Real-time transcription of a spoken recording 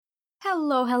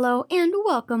Hello, and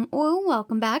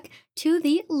welcome back to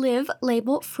the Live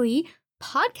Label Free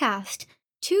podcast.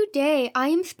 Today, I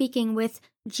am speaking with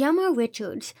Jemma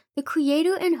Richards, the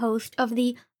creator and host of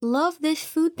the Love This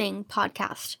Food Thing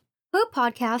podcast. Her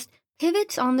podcast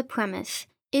pivots on the premise,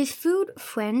 is food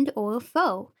friend or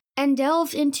foe, and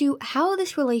delves into how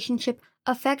this relationship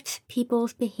affects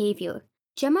people's behavior.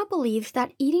 Jemma believes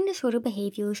that eating disorder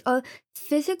behaviors are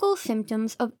physical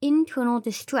symptoms of internal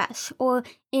distress, or,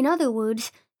 in other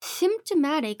words,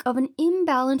 symptomatic of an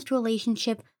imbalanced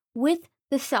relationship with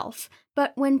the self,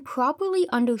 but when properly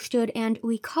understood and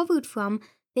recovered from,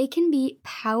 they can be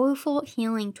powerful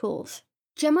healing tools.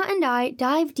 Jemma and I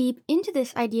dive deep into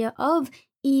this idea of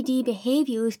ED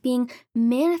behaviors being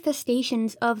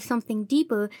manifestations of something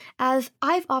deeper, as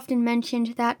I've often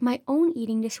mentioned that my own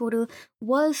eating disorder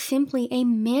was simply a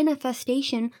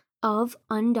manifestation of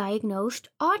undiagnosed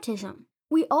autism.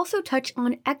 We also touch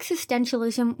on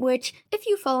existentialism, which, if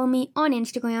you follow me on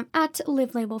Instagram at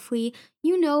LiveLabelFree,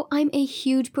 you know I'm a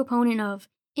huge proponent of.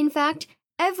 In fact,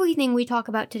 everything we talk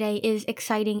about today is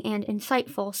exciting and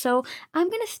insightful, so I'm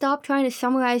going to stop trying to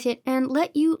summarize it and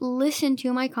let you listen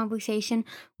to my conversation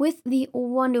with the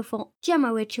wonderful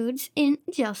Jemma Richards in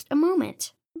just a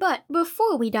moment. But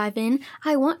before we dive in,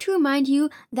 I want to remind you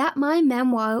that my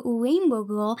memoir, Rainbow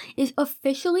Girl, is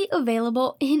officially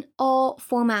available in all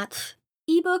formats.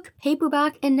 Ebook,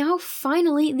 paperback, and now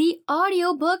finally the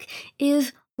audiobook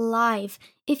is live.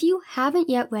 If you haven't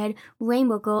yet read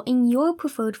Rainbow Girl in your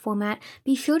preferred format,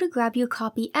 be sure to grab your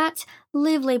copy at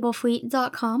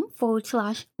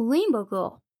livelabelfree.com/Rainbow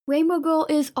Girl. Rainbow Girl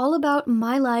is all about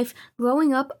my life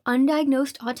growing up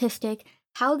undiagnosed autistic,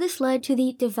 how this led to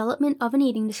the development of an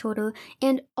eating disorder,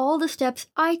 and all the steps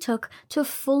I took to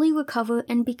fully recover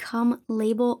and become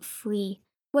label-free.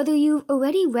 Whether you've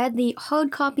already read the hard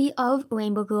copy of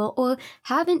Rainbow Girl or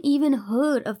haven't even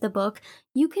heard of the book,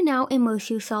 you can now immerse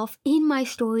yourself in my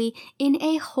story in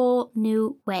a whole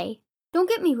new way. Don't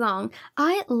get me wrong,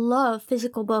 I love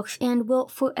physical books and will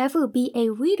forever be a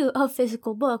reader of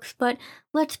physical books, but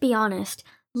let's be honest,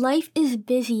 life is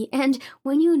busy, and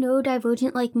when you're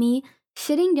neurodivergent like me,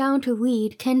 sitting down to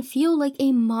read can feel like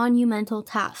a monumental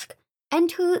task.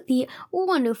 Enter the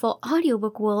wonderful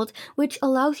audiobook world, which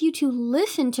allows you to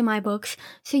listen to my books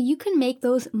so you can make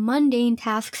those mundane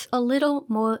tasks a little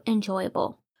more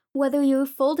enjoyable. Whether you're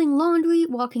folding laundry,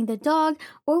 walking the dog,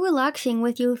 or relaxing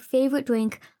with your favorite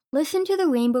drink, listen to the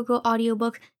Rainbow Girl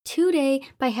audiobook today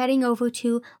by heading over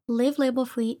to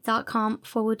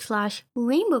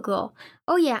livelabelfree.com/Rainbow Girl.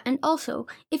 Oh yeah, and also,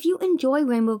 if you enjoy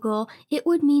Rainbow Girl, it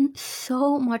would mean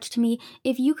so much to me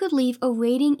if you could leave a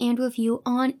rating and review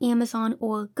on Amazon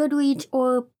or Goodreads,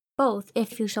 or both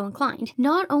if you're so inclined.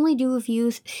 Not only do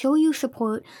reviews show you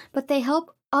support, but they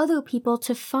help other people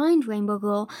to find Rainbow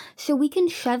Girl so we can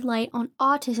shed light on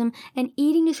autism and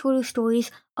eating disorder stories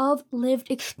of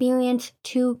lived experience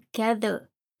together.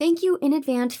 Thank you in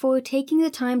advance for taking the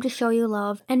time to show your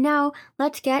love, and now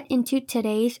let's get into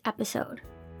today's episode.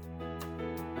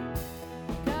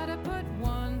 Gotta put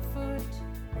one foot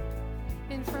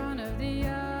in front of the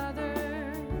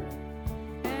other,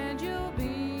 and you'll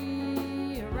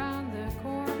be around the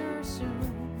corner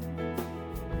soon.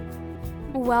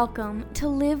 Welcome to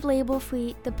Live Label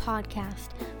Free, the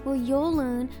podcast, where you'll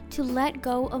learn to let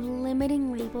go of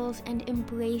limiting labels and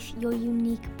embrace your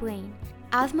unique brain.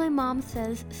 As my mom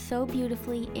says so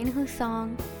beautifully in her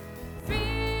song, Fear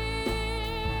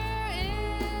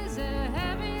is a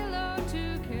heavy load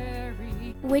to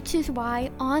carry. which is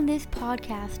why on this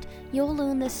podcast, you'll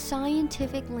learn the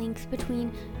scientific links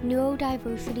between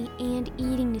neurodiversity and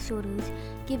eating disorders,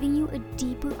 giving you a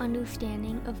deeper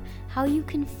understanding of how you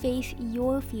can face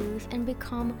your fears and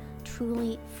become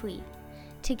truly free.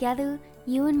 Together,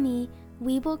 you and me,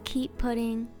 we will keep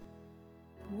putting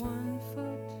One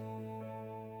foot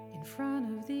in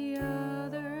front of the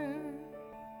other.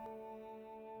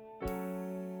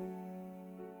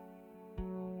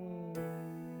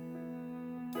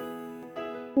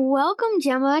 Welcome,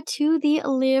 Jemma, to the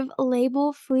Live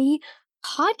Label Free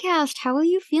podcast. How are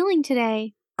you feeling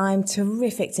today? I'm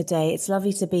terrific today. It's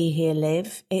lovely to be here,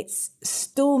 Liv. It's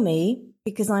stormy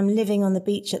because I'm living on the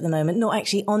beach at the moment. Not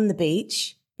actually on the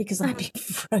beach because I'd be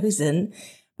frozen,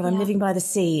 but I'm living by the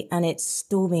sea and it's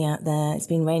stormy out there. It's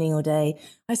been raining all day.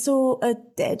 I saw a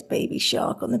dead baby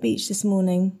shark on the beach this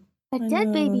morning. A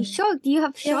dead baby shark? Do you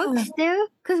have sharks there?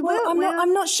 Because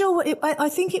I'm not sure what I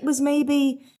think it was.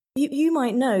 Maybe you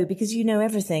might know because you know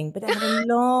everything, but it had a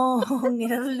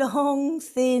long,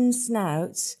 thin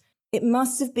snout. It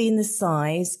must have been the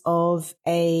size of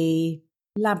a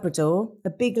Labrador, a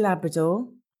big Labrador.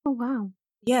 Oh, wow.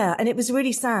 Yeah, and it was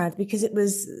really sad because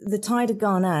the tide had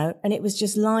gone out and it was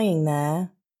just lying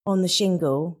there on the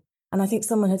shingle. And I think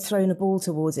someone had thrown a ball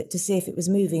towards it to see if it was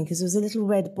moving because there was a little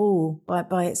red ball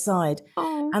by its side.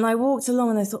 Oh. And I walked along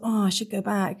and I thought, I should go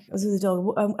back. I was with the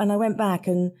dog. And I went back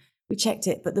and we checked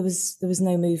it, but there was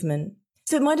no movement.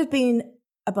 So it might have been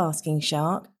a basking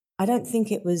shark. I don't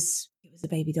think it was a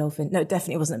baby dolphin. No, it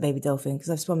definitely wasn't a baby dolphin because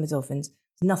I've swum with dolphins.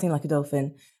 It's nothing like a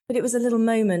dolphin. But it was a little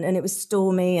moment and it was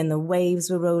stormy and the waves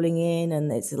were rolling in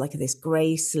and it's like this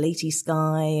grey, slaty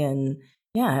sky. And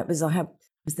yeah, I was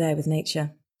there with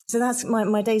nature. So that's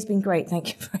my day's been great. Thank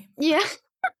you very much. Yeah.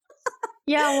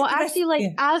 Yeah, well,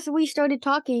 actually, as we started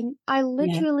talking, I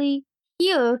literally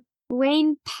hear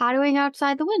rain pattering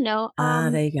outside the window.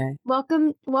 There you go.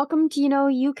 Welcome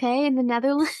to, UK and the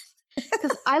Netherlands.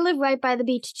 Because I live right by the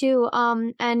beach too.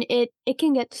 And it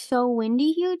can get so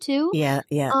windy here too. Yeah,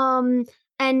 yeah.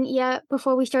 And yeah,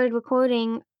 before we started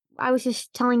recording, I was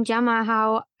just telling Jemma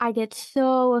how I get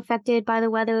so affected by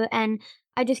the weather, and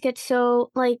I just get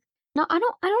so no, I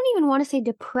don't even want to say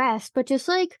depressed, but just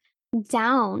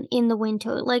down in the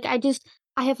winter.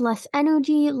 I have less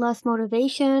energy, less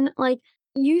motivation.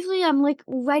 Usually I'm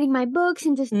writing my books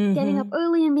and just getting up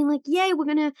early and being like, yay, we're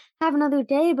gonna have another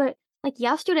day. But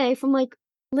yesterday from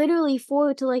literally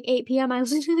 4 to 8 p.m. I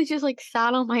was literally just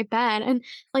sat on my bed and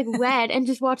read and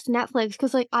just watched Netflix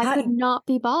because I could not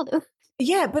be bothered.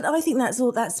 Yeah, but I think that's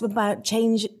about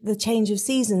the change of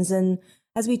seasons, and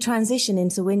as we transition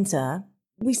into winter,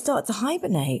 we start to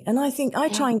hibernate. And I think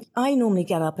I normally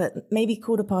get up at maybe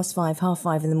 5:15,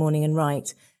 5:30 in the morning and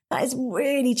write. That is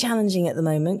really challenging at the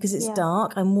moment because it's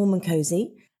dark. I'm warm and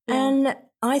cozy. Yeah. And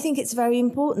I think it's very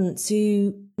important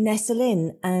to nestle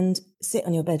in and sit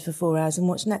on your bed for 4 hours and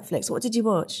watch Netflix. What did you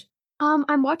watch?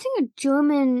 I'm watching a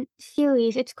German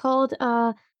series. It's called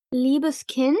Liebes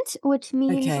Kind, which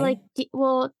means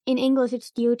in English it's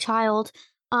Dear Child.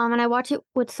 And I watch it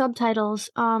with subtitles.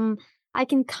 I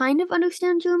can kind of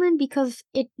understand German because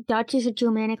Dutch is a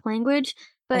Germanic language,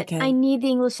 but I need the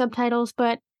English subtitles.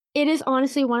 But it is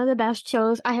honestly one of the best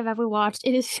shows I have ever watched.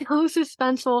 It is so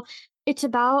suspenseful. It's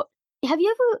about. Have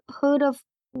you ever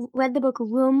read the book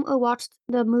Room or watched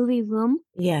the movie Room?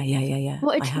 Yeah.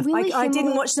 Well, it's really I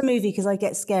didn't watch the movie because I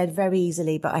get scared very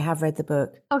easily, but I have read the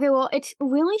book. Okay, well, it's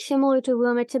really similar to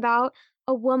Room. It's about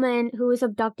a woman who is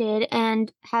abducted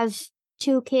and has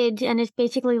 2 kids and is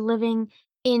basically living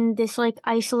in this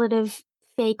isolative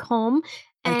fake home.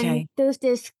 And there's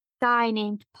this guy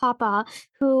named Papa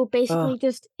who basically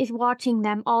just is watching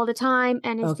them all the time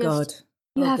and is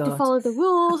you have to follow the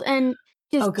rules and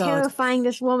just terrifying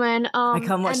this woman. I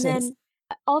can't watch this.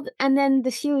 And then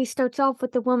the series starts off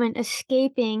with the woman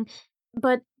escaping,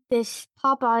 but this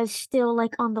Papa is still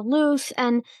on the loose,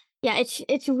 and yeah,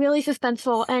 it's really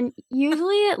suspenseful. And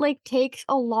usually it takes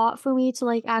a lot for me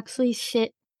to actually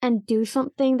sit and do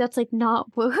something that's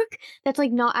not work, that's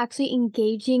not actually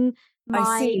engaging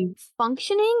my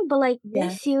functioning. But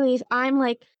this series, I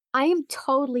am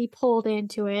totally pulled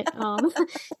into it.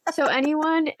 So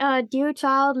anyone, Dear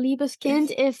Child, Liebes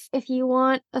Kind, if you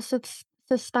want a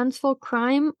suspenseful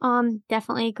crime,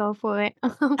 definitely go for it.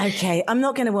 Okay, I'm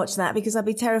not going to watch that because I'd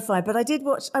be terrified. But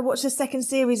I watched the second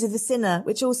series of The Sinner,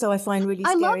 which also I find really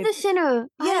scary. I love The Sinner.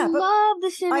 Yeah, I love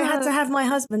The Sinner. I had to have my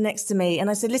husband next to me, and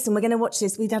I said, "Listen, we're going to watch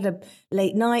this." We'd had a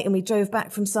late night, and we drove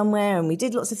back from somewhere, and we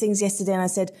did lots of things yesterday. And I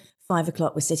said, 5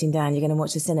 o'clock, we're sitting down. You're going to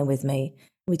watch The Sinner with me.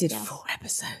 We did 4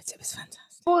 episodes. It was fantastic.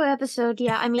 4 episodes,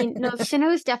 yeah. I mean, no, The Sinner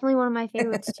is definitely one of my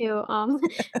favorites too.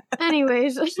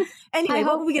 Anyways. Anyway,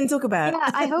 what were we going to talk about? Yeah,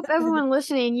 I hope everyone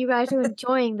listening, you guys are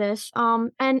enjoying this.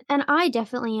 And I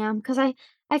definitely am, because I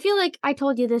feel like I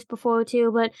told you this before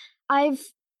too, but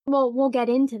we'll get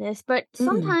into this, but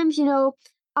sometimes,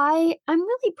 I'm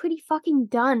really pretty fucking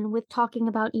done with talking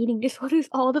about eating disorders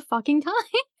all the fucking time.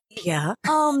 Yeah.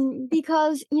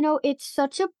 Because, it's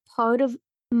such a part of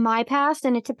my past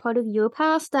and it's a part of your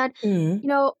past that,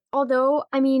 although,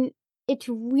 I mean, it's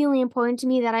really important to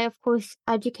me that I, of course,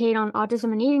 educate on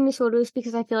autism and eating disorders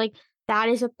because I feel like that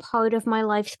is a part of my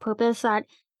life's purpose that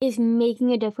is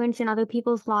making a difference in other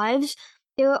people's lives.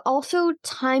 There are also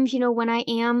times, when I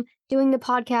am doing the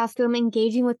podcast or I'm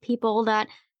engaging with people that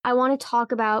I want to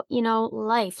talk about,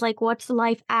 life, what's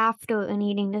life after an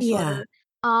eating disorder.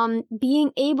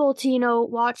 Being able to,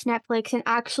 watch Netflix and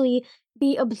actually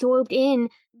be absorbed in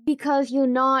because you're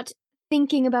not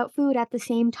thinking about food at the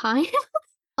same time.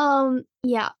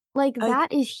 That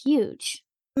is huge.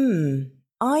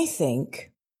 I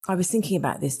think, I was thinking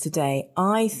about this today.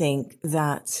 I think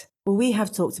that, we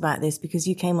have talked about this because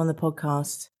you came on the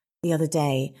podcast the other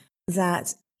day,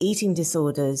 that eating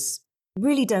disorders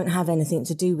really don't have anything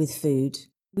to do with food.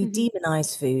 We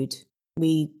demonize food.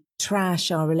 we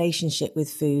trash our relationship with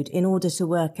food in order to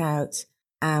work out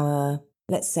our,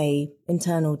 let's say,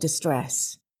 internal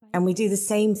distress. And we do the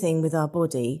same thing with our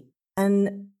body.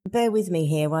 And bear with me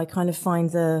here, I kind of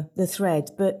find the thread.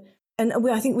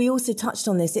 I think we also touched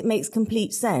on this. It makes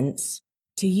complete sense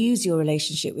to use your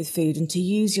relationship with food and to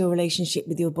use your relationship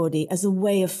with your body as a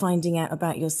way of finding out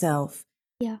about yourself.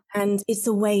 Yeah. And it's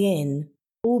a way in,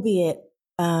 albeit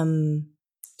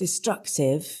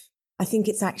destructive. I think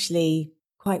it's actually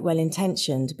quite well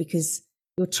intentioned because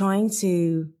you're trying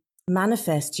to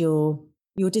manifest your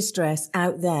distress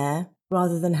out there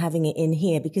rather than having it in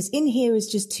here, because in here is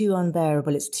just too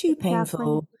unbearable. It's too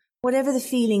painful, whatever the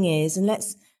feeling is. And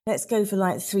let's go for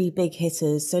like 3 big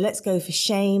hitters. So let's go for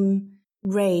shame,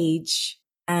 rage,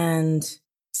 and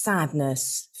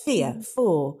sadness, fear.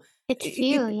 4. It's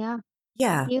fear, yeah.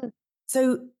 Yeah. Fear.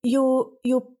 So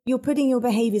you're putting your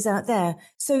behaviors out there.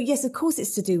 So yes, of course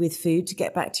it's to do with food, to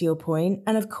get back to your point.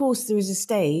 And of course there is a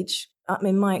stage,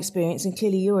 in my experience and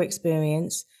clearly your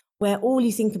experience, where all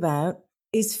you think about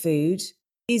is food,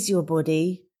 is your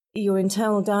body, your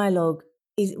internal dialogue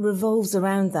revolves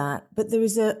around that. But there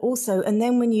is also, and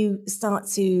then when you start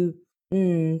to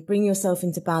bring yourself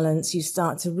into balance, you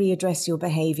start to readdress your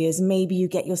behaviors, maybe you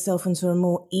get yourself into a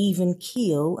more even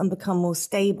keel and become more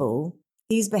stable.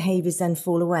 These behaviors then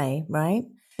fall away, right?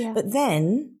 Yeah. But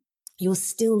then you're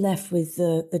still left with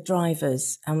the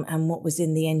drivers and what was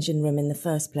in the engine room in the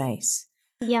first place.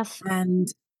 Yes. And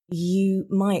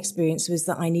my experience was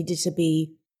that I needed to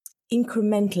be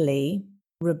incrementally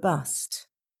robust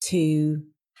to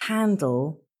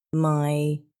handle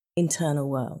my internal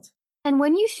world. And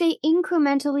when you say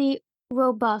incrementally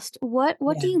robust, what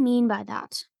do you mean by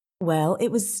that? Well,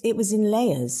 it was in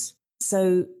layers.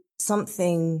 So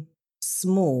something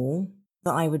small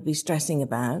that I would be stressing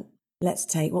about. Let's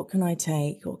take, what can I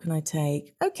take? What can I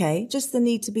take? Okay, just the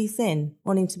need to be thin,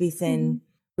 wanting to be thin,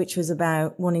 which was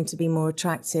about wanting to be more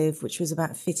attractive, which was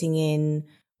about fitting in,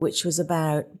 which was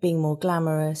about being more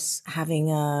glamorous,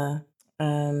 having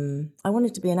I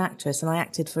wanted to be an actress and I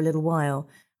acted for a little while.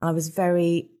 I was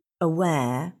very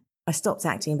aware, I stopped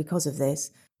acting because of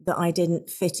this, that I didn't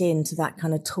fit into that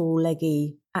kind of tall,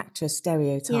 leggy actress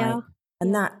stereotype. Yeah.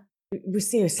 And that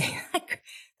was seriously,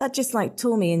 that just like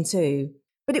tore me in two.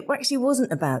 But it actually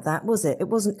wasn't about that, was it? It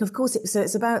wasn't, of course, so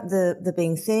it's about the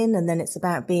being thin, and then it's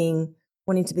about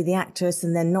wanting to be the actress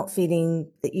and then not feeling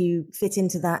that you fit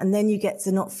into that. And then you get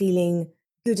to not feeling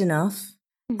good enough.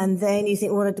 And then you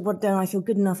think, what don't I feel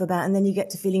good enough about? And then you get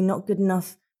to feeling not good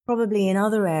enough, probably in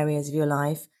other areas of your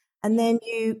life. And then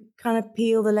you kind of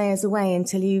peel the layers away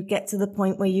until you get to the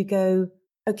point where you go,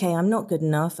 okay, I'm not good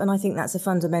enough. And I think that's a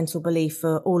fundamental belief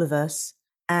for all of us.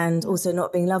 And also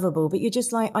not being lovable. But you're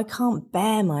just like, I can't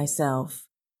bear myself.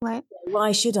 Right.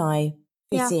 Why should I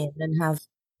fit in and have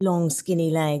long,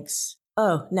 skinny legs?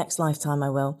 Oh, next lifetime I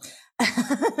will.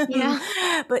 Yeah.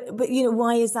 But you know,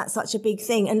 why is that such a big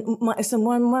thing? And what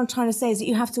I'm trying to say is that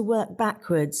you have to work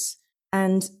backwards.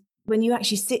 And when you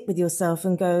actually sit with yourself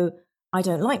and go, I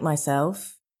don't like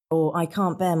myself, or I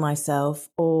can't bear myself,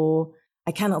 or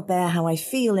I cannot bear how I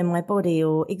feel in my body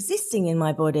or existing in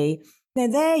my body,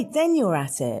 then you're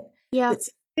at it. Yeah. But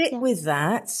to fit with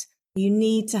that, you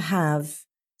need to have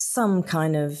some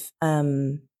kind of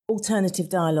alternative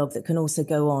dialogue that can also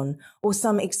go on, or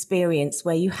some experience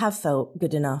where you have felt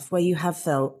good enough, where you have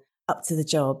felt up to the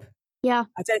job. Yeah.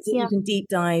 I don't think you can deep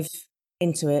dive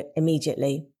into it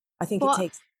immediately. I think it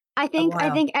takes I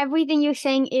think everything you're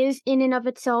saying is in and of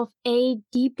itself a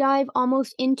deep dive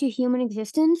almost into human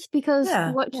existence, because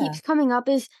what keeps coming up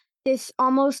is this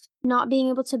almost not being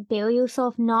able to bear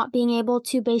yourself, not being able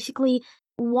to basically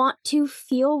want to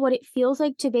feel what it feels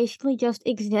like to basically just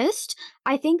exist.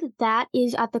 I think that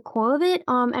is at the core of it.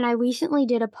 And I recently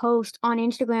did a post on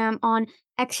Instagram on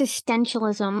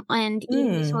existentialism and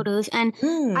eating disorders. And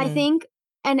I think,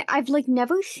 and I've like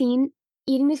never seen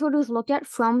eating disorders looked at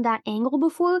from that angle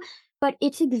before, but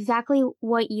it's exactly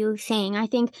what you're saying. I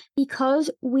think because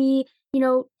we,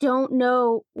 don't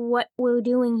know what we're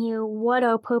doing here, what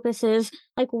our purpose is,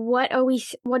 like what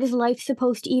is life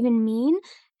supposed to even mean?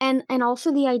 And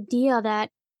also the idea that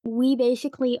we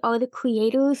basically are the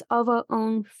creators of our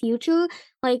own future,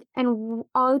 and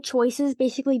our choices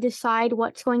basically decide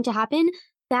what's going to happen.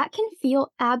 That can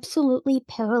feel absolutely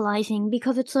paralyzing,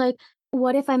 because it's like,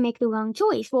 what if I make the wrong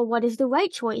choice? Well, what is the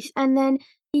right choice? And then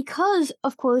because,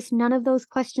 of course, none of those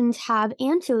questions have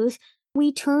answers,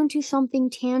 we turn to something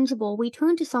tangible. We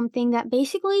turn to something that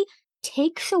basically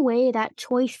takes away that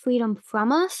choice freedom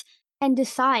from us and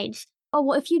decides, oh,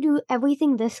 well, if you do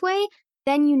everything this way,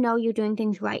 then you know you're doing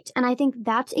things right. And I think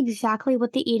that's exactly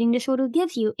what the eating disorder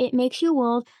gives you. It makes your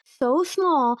world so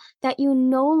small that you're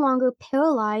no longer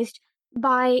paralyzed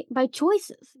by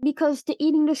choices because the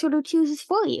eating disorder chooses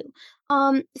for you.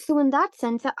 So in that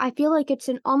sense, I feel like it's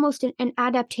almost an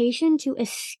adaptation to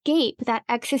escape that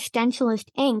existentialist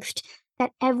angst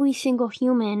that every single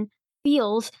human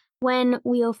feels when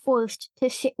we are forced to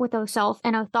sit with ourselves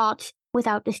and our thoughts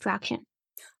without distraction.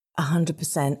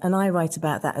 100%. And I write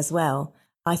about that as well.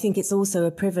 I think it's also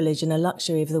a privilege and a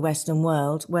luxury of the Western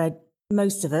world where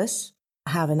most of us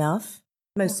have enough.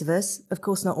 Most of us, of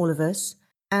course, not all of us.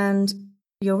 And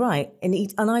you're right. I'm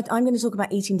going to talk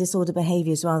about eating disorder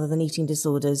behaviors rather than eating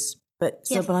disorders. But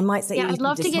I might say I'd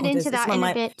love to get into that in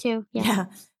a bit too. Yeah.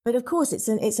 But of course, it's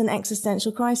an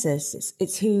existential crisis.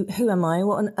 It's who am I?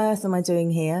 What on earth am I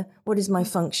doing here? What is my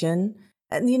function?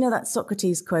 And you know that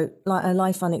Socrates quote, like, a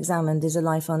life unexamined is a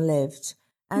life unlived.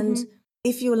 And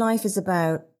if your life is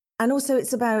about, and also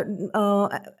it's about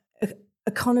our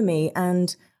economy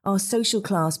and our social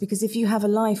class, because if you have a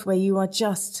life where you are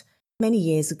just many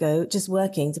years ago, just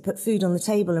working to put food on the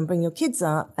table and bring your kids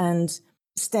up and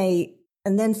stay,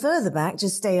 and then further back,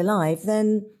 just stay alive,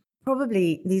 then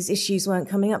probably these issues weren't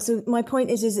coming up. So my point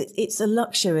is it's a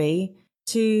luxury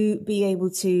to be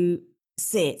able to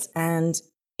sit and,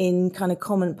 in kind of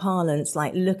common parlance,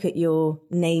 like, look at your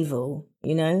navel,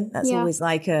 you know, that's always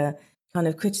like a kind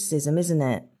of criticism, isn't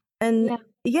it? And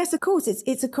yes, of course,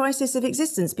 it's a crisis of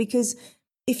existence, because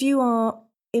if you are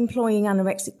employing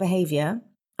anorexic behavior,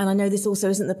 and I know this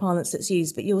also isn't the parlance that's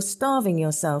used, but you're starving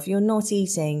yourself, you're not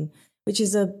eating, which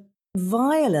is a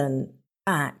violent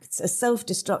act, a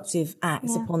self-destructive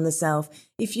act upon the self.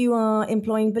 If you are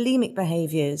employing bulimic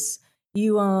behaviors,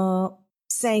 you are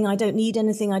saying, I don't need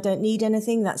anything, I don't need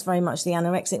anything. That's very much the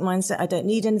anorexic mindset. I don't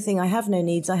need anything, I have no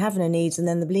needs, I have no needs. And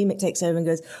then the bulimic takes over and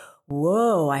goes,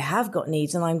 whoa, I have got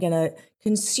needs, and I'm going to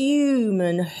consume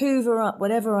and hoover up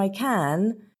whatever I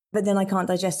can, but then I can't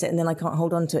digest it, and then I can't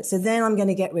hold on to it. So then I'm going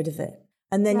to get rid of it.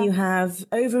 And then you have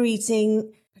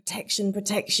overeating,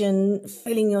 protection,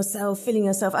 filling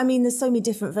yourself. I mean, there's so many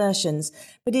different versions,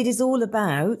 but it is all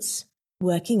about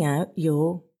working out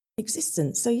your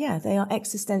existence. So yeah, they are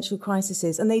existential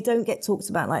crises, and they don't get talked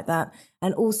about like that.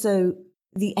 And also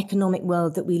the economic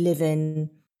world that we live in.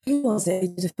 Who was it?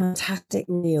 It was a fantastic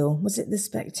reel. Was it The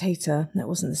Spectator? That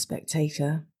wasn't The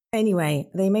Spectator. Anyway,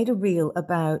 they made a reel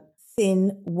about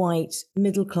thin, white,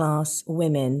 middle-class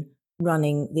women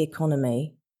running the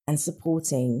economy and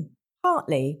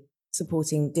partly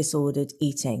supporting disordered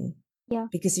eating. Yeah.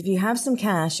 Because if you have some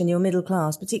cash and you're middle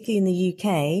class, particularly in the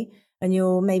UK, and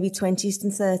you're maybe 20s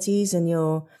and 30s and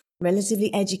you're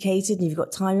relatively educated and you've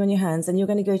got time on your hands, and you're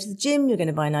going to go to the gym, you're going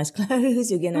to buy nice clothes,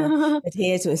 you're going to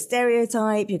adhere to a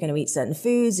stereotype, you're going to eat certain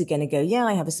foods, you're going to go,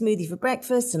 I have a smoothie for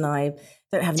breakfast and I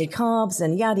don't have any carbs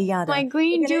and yada, yada. My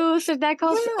green juice, if that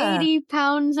costs 80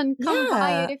 pounds, and come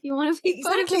buy it if you want to be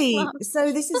part of the club.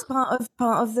 So this is part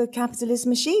of the capitalist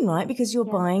machine, right? Because you're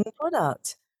buying a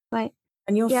product. Right.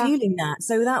 And you're fueling that.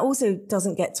 So that also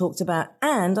doesn't get talked about.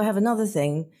 And I have another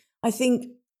thing. I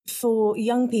think for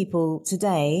young people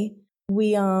today,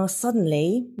 we are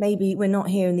suddenly, maybe we're not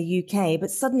here in the UK, but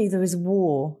suddenly there is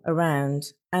war around.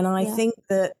 And I think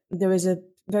that there is a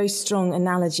very strong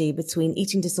analogy between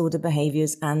eating disorder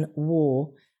behaviors and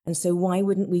war. And so why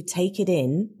wouldn't we take it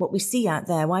in, what we see out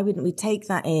there, why wouldn't we take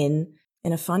that in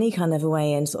a funny kind of a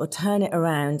way and sort of turn it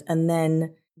around and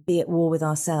then be at war with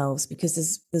ourselves,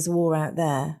 because there's war out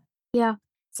there. Yeah.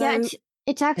 So,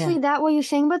 it's actually that what you're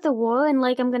saying about the war, and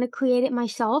like, I'm going to create it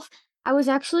myself. I was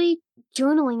actually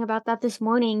journaling about that this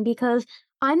morning, because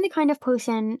I'm the kind of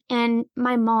person, and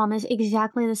my mom is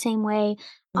exactly the same way.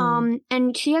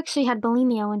 And she actually had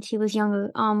bulimia when she was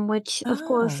younger, which of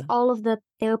course all of the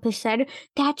therapists said,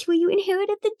 that's where you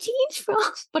inherited the genes from.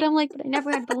 But I'm like, but I never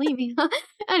had bulimia.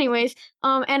 Anyways,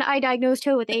 and I diagnosed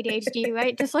her with ADHD,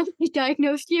 right? Just like we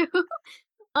diagnosed you.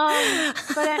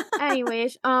 But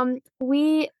anyways, I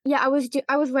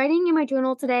was writing in my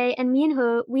journal today, and me and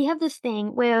her, we have this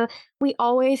thing where we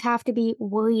always have to be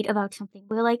worried about something.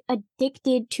 We're like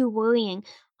addicted to worrying.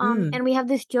 And we have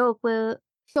this joke where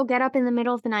she'll get up in the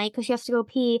middle of the night because she has to go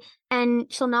pee,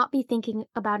 and she'll not be thinking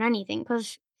about anything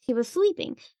because she was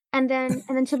sleeping. And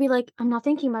then she'll be like, I'm not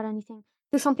thinking about anything.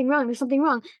 There's something wrong.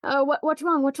 What's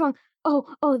wrong? What's wrong?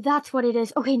 Oh, that's what it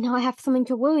is. Okay, now I have something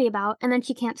to worry about. And then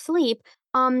she can't sleep.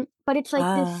 But it's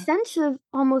like this sense of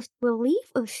almost relief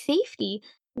or safety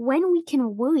when we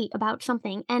can worry about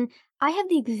something. And I have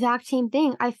the exact same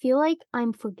thing. I feel like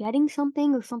I'm forgetting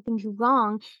something or something's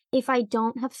wrong if I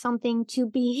don't have something to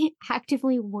be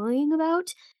actively worrying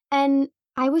about. And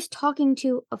I was talking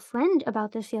to a friend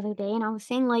about this the other day, and I was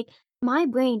saying, like, my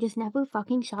brain just never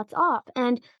fucking shuts off.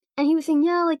 And he was saying,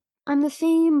 yeah, like I'm the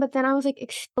same, but then I was like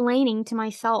explaining to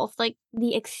myself like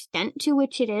the extent to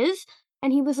which it is.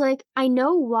 And he was like, I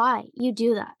know why you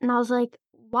do that. And I was like,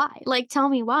 why? Like, tell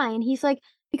me why. And he's like,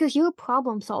 because you're a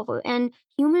problem solver and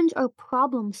humans are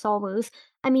problem solvers.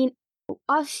 I mean,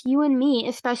 us, you and me,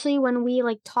 especially when we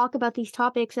like talk about these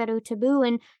topics that are taboo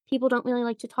and people don't really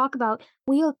like to talk about,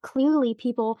 we are clearly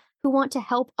people who want to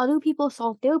help other people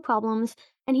solve their problems.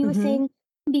 And he was Mm-hmm. saying,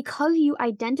 because you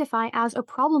identify as a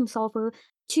problem solver,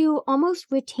 to almost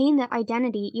retain that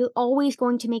identity, you're always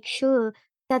going to make sure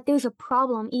that there's a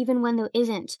problem even when there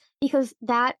isn't, because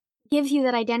that gives you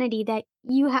that identity that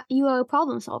you are a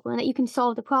problem solver and that you can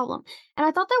solve the problem. And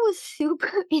I thought that was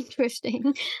super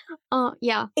interesting.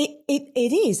 Yeah.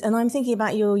 It is. And I'm thinking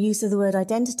about your use of the word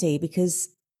identity, because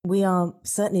we are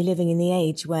certainly living in the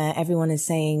age where everyone is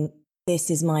saying, this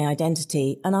is my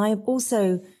identity. And I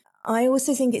also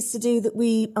think it's to do that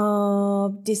we are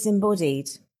disembodied.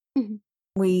 Mhm.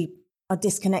 We are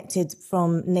disconnected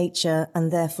from nature,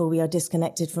 and therefore we are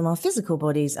disconnected from our physical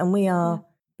bodies, and we are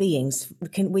beings.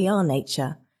 We are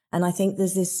nature. And I think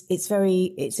there's this,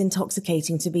 it's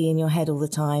intoxicating to be in your head all the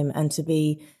time and to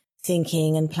be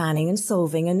thinking and planning and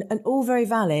solving, and all very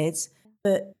valid.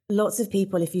 But lots of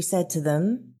people, if you said to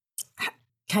them,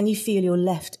 can you feel your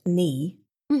left knee?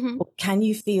 Mhm. Or can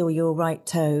you feel your right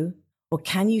toe? Or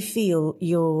can you feel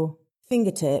your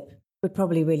fingertip? Would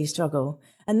probably really struggle.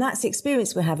 And that's the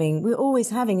experience we're having. We're always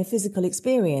having a physical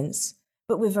experience,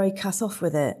 but we're very cut off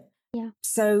with it. Yeah.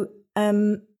 So,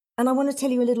 and I want to tell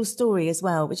you a little story as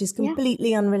well, which is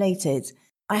completely unrelated.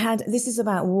 This is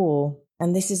about war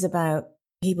and this is about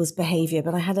people's behavior,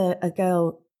 but I had a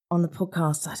girl on the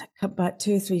podcast about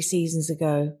 2 or 3 seasons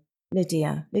ago,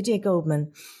 Lydia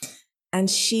Goldman, and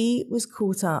she was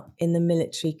caught up in the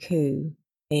military coup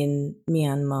in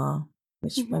Myanmar,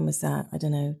 which, when was that? I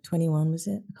don't know, 21 was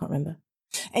it? I can't remember.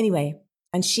 Anyway,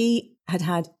 and she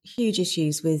had huge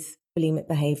issues with bulimic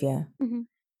behavior. Mm-hmm.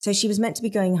 So she was meant to be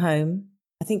going home.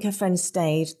 I think her friends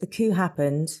stayed. The coup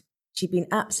happened. She'd been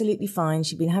absolutely fine.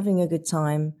 She'd been having a good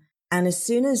time. And as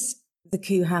soon as the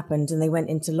coup happened and they went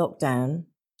into lockdown,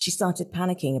 she started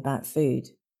panicking about food.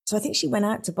 So I think she went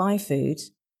out to buy food.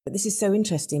 But this is so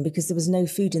interesting because there was no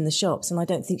food in the shops, and I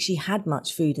don't think she had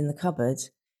much food in the cupboard.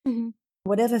 Mm-hmm.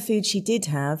 Whatever food she did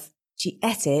have, she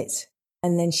ate it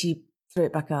and then she threw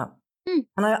it back up. Mm.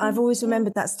 And I've always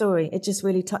remembered that story. It just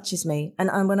really touches me.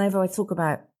 And whenever I talk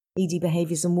about ED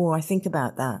behaviors and war, I think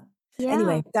about that. Yeah.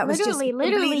 Anyway, that was just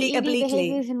literally completely ED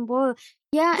behaviors and war.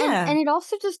 Yeah, Yeah. and it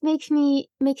also just makes me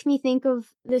think of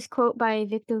this quote by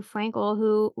Viktor Frankl,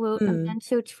 who wrote A Man's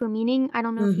Search for Meaning. I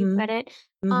don't know if you've read it.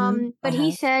 But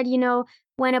he said,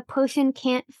 when a person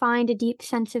can't find a deep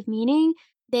sense of meaning,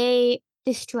 they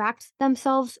distract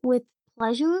themselves with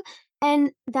pleasure.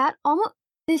 And that almost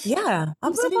Yeah, people are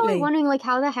probably absolutely. wondering like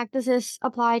how the heck does this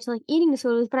apply to like eating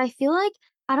disorders, but I feel like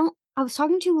I was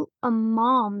talking to a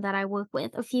mom that I work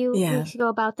with a few weeks ago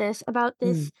about this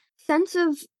sense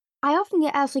of, I often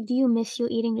get asked like, do you miss your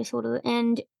eating disorder?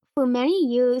 And for many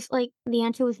years, like the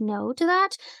answer was no to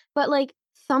that. But like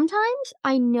sometimes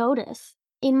I notice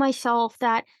in myself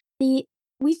that we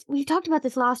talked about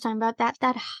this last time about that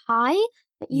high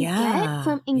that you get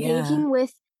from engaging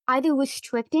with either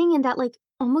restricting and that like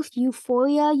almost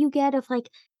euphoria you get of like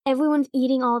everyone's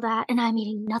eating all that and I'm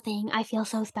eating nothing. I feel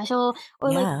so special.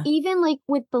 Or like even like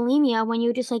with bulimia when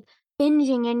you're just like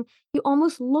binging and you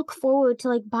almost look forward to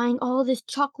like buying all this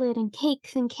chocolate and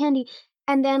cakes and candy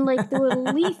and then like the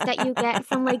relief that you get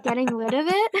from like getting rid of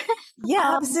it.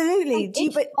 Yeah, absolutely. And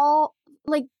it's all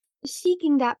like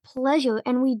seeking that pleasure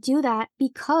and we do that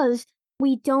because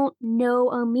we don't know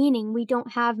our meaning. We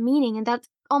don't have meaning and that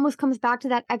almost comes back to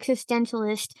that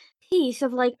existentialist piece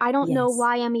of like, I don't know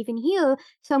why I'm even here,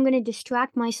 so I'm going to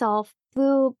distract myself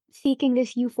through seeking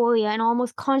this euphoria and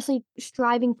almost constantly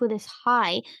striving for this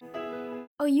high.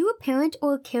 Are you a parent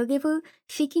or a caregiver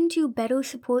seeking to better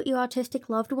support your autistic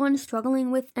loved one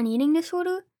struggling with an eating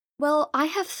disorder? Well, I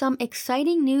have some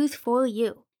exciting news for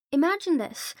you. Imagine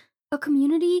this. A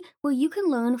community where you can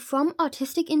learn from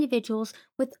autistic individuals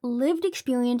with lived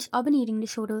experience of an eating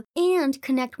disorder and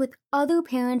connect with other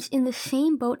parents in the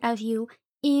same boat as you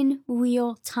in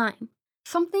real time.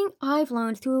 Something I've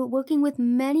learned through working with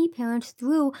many parents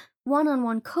through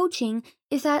one-on-one coaching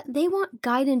is that they want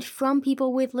guidance from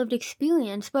people with lived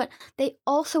experience, but they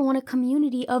also want a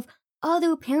community of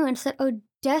other parents that are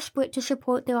desperate to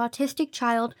support their autistic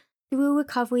child through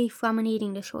recovery from an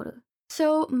eating disorder.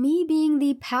 So, me being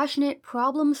the passionate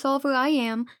problem solver I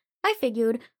am, I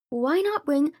figured, why not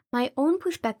bring my own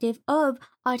perspective of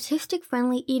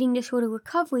autistic-friendly eating disorder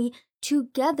recovery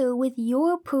together with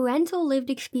your parental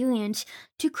lived experience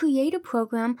to create a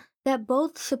program that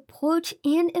both supports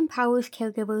and empowers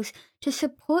caregivers to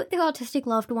support their autistic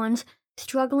loved ones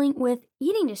struggling with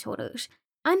eating disorders.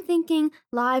 I'm thinking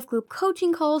live group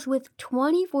coaching calls with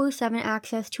 24/7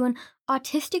 access to an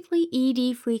autistically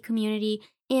ED-free community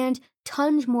and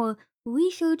tons more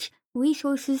research,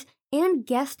 resources, and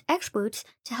guest experts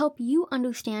to help you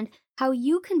understand how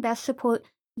you can best support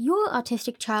your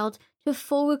autistic child to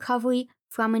full recovery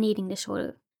from an eating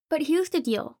disorder. But here's the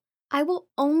deal. I will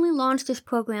only launch this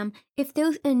program if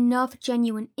there's enough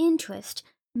genuine interest,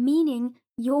 meaning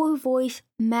your voice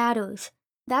matters.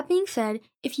 That being said,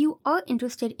 if you are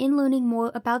interested in learning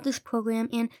more about this program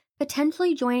and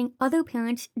potentially joining other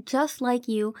parents just like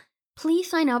you, please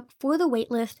sign up for the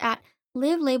waitlist at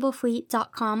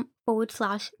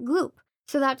livelabelfree.com/group.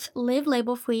 So that's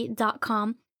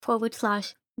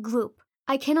livelabelfree.com/group.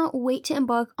 I cannot wait to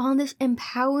embark on this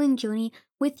empowering journey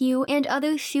with you and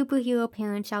other superhero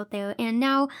parents out there. And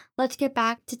now let's get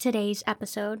back to today's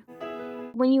episode.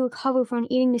 When you recover from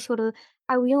an eating disorder,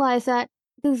 I realized that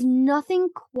there's nothing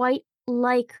quite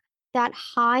like that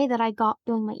high that I got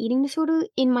during my eating disorder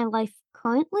in my life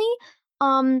currently.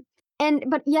 But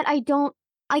yet I don't,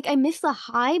 I miss the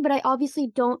high, but I obviously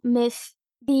don't miss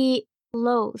the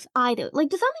lows either. Like,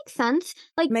 does that make sense?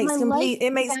 Like,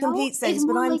 It makes complete sense, is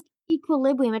but more like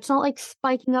equilibrium. It's not like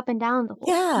spiking up and down the whole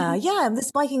yeah, the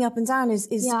spiking up and down is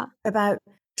about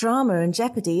drama and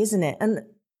jeopardy, isn't it? And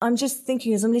I'm just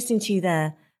thinking as I'm listening to you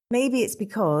there, maybe it's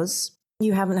because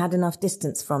you haven't had enough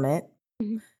distance from it.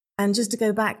 Mm-hmm. And just to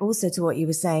go back also to what you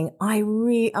were saying, I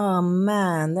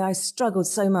struggled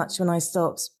so much when I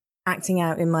stopped acting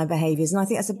out in my behaviors. And I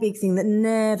think that's a big thing that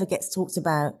never gets talked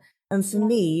about. And for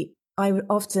me, I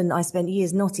spent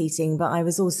years not eating, but I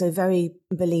was also very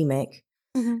bulimic.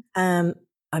 Mm-hmm.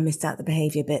 I missed out the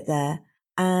behavior bit there.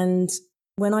 And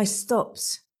when I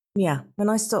stopped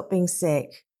being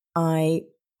sick, I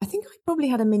think I probably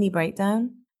had a mini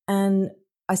breakdown. And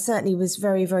I certainly was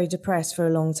very, very depressed for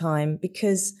a long time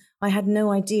because I had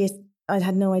no idea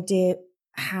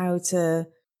how to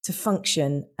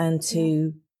function and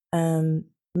to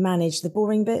manage the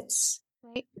boring bits,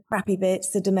 Right. the crappy bits,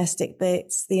 the domestic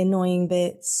bits, the annoying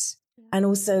bits. And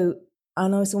also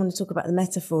want to talk about the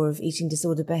metaphor of eating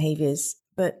disordered behaviors.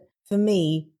 But for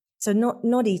me, so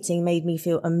not eating made me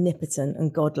feel omnipotent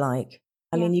and godlike.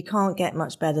 I mean, you can't get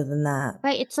much better than that.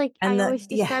 Right. It's like, I always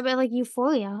describe it like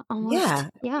euphoria almost.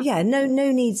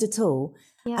 No needs at all.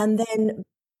 Yeah. And then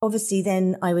obviously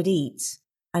then I would eat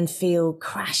and feel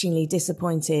crashingly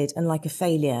disappointed and like a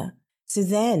failure. So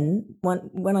then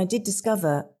when I did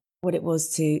discover what it was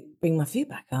to bring my food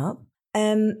back up,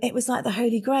 it was like the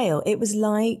Holy Grail. It was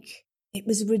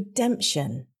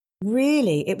redemption.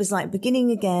 Really, it was like beginning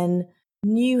again,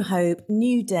 new hope,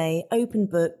 new day, open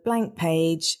book, blank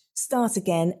page, start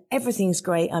again. Everything's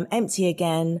great. I'm empty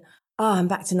again. I'm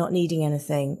back to not needing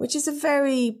anything, which is a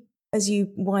very, as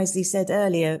you wisely said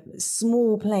earlier,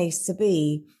 small place to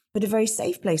be, but a very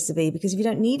safe place to be, because if you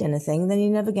don't need anything, then you're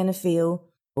never going to feel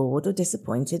bored or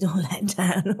disappointed or let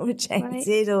down or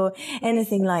rejected or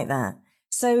anything like that.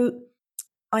 So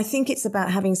I think it's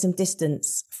about having some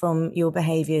distance from your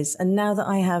behaviors. And now that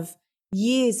I have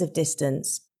years of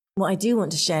distance, what I do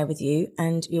want to share with you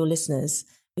and your listeners,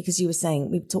 because you were saying,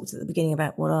 we talked at the beginning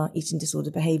about what are eating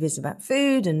disorder behaviors about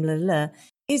food and blah, blah, blah,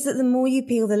 is that the more you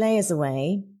peel the layers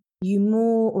away, the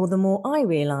more I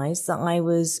realized that I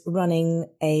was running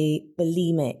a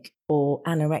bulimic or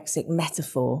anorexic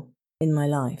metaphor in my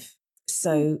life.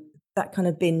 So that kind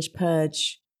of binge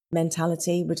purge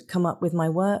mentality would come up with my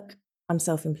work. I'm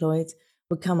self-employed,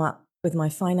 would come up with my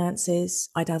finances.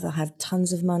 I'd either have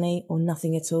tons of money or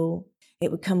nothing at all.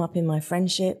 It would come up in my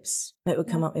friendships. It would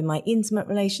come up in my intimate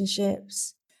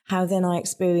relationships. How then I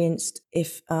experienced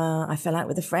if I fell out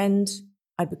with a friend,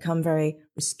 I'd become very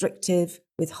restrictive,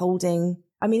 withholding.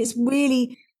 I mean,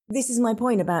 this is my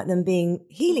point about them being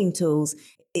healing tools.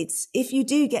 It's if you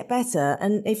do get better,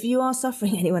 and if you are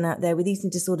suffering, anyone out there with eating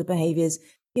disorder behaviors,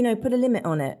 put a limit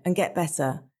on it and get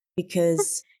better,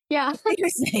 because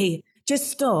seriously, just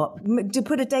stop. To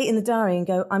put a date in the diary and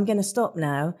go, I'm going to stop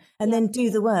now, and then do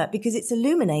the work, because it's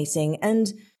illuminating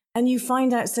and you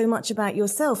find out so much about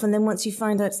yourself. And then once you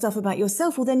find out stuff about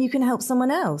yourself, well, then you can help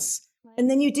someone else. Right. And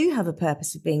then you do have a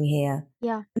purpose of being here.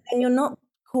 Yeah. And you're not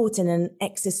caught in an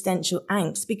existential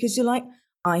angst, because you're like,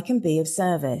 I can be of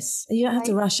service. And you don't have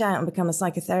to rush out and become a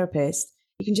psychotherapist.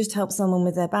 You can just help someone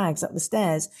with their bags up the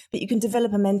stairs, but you can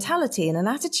develop a mentality and an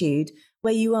attitude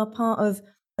where you are part of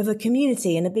of a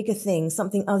community and a bigger thing,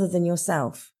 something other than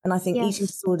yourself. And I think eating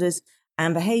disorders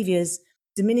and behaviors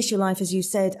diminish your life, as you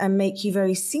said, and make you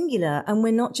very singular. And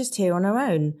we're not just here on our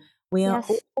own. We are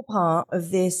all part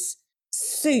of this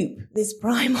soup, this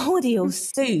primordial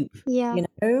soup, you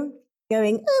know,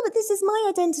 going, oh, but this is my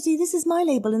identity, this is my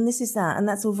label, and this is that. And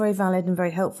that's all very valid and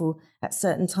very helpful at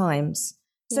certain times.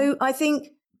 So I think,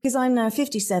 because I'm now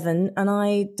 57 and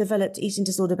I developed eating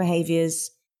disorder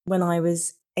behaviors when I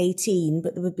was 18,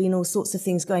 but there have been all sorts of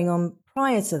things going on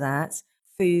prior to that,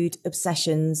 food,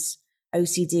 obsessions,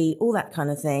 OCD, all that kind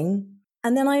of thing.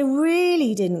 And then I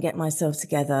really didn't get myself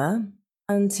together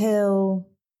until,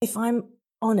 if I'm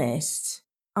honest,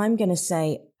 I'm going to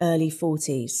say early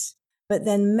 40s. But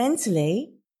then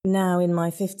mentally, now in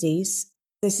my 50s,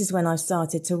 this is when I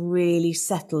started to really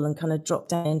settle and kind of drop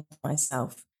down into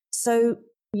myself. So,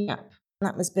 yeah,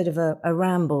 that was a bit of a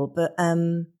ramble, but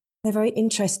they're very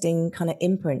interesting kind of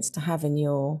imprints to have in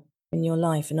your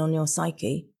life and on your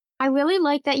psyche. I really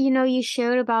like that, you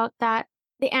shared about that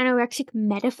the anorexic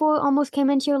metaphor almost came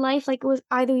into your life. Like, it was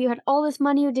either you had all this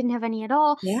money or didn't have any at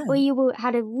all, or you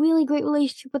had a really great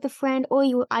relationship with a friend, or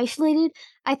you were isolated.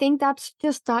 I think that's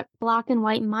just that black and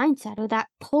white mindset, or that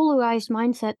polarized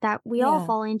mindset that we all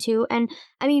fall into. And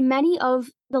I mean, many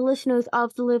of the listeners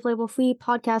of the Live Label Free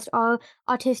podcast are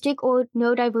autistic or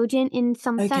neurodivergent in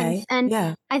some sense.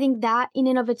 And I think that in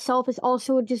and of itself is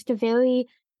also just a very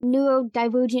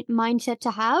neurodivergent mindset to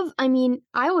have. I mean,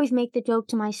 I always make the joke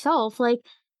to myself, like,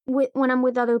 when I'm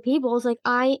with other people, it's like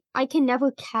I can never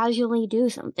casually do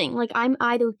something. Like, I'm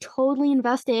either totally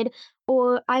invested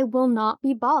or I will not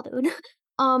be bothered.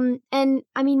 And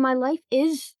I mean, my life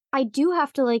is, I do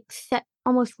have to like set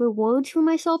almost rewards for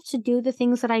myself to do the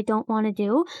things that I don't want to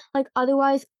do. Like,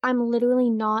 otherwise I'm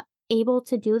literally not able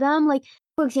to do them. Like,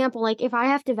 for example, like if I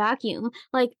have to vacuum,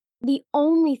 like the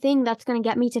only thing that's going to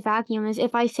get me to vacuum is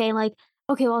if I say like,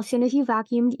 okay, well, as soon as you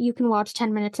vacuumed, you can watch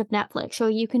 10 minutes of Netflix, or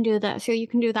you can do this, or you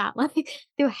can do that. Like,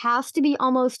 there has to be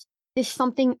almost there's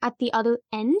something at the other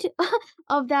end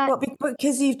of that. Well,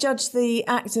 because you've judged the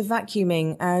act of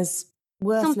vacuuming as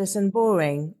worthless and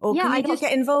boring, or can you not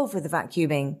get involved with the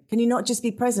vacuuming? Can you not just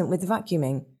be present with the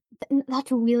vacuuming?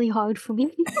 That's really hard for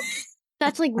me.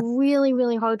 That's like really,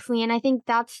 really hard for me, and I think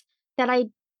that's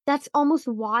almost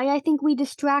why I think we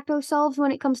distract ourselves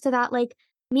when it comes to that like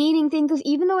meaning thing. Because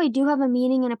even though I do have a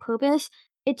meaning and a purpose,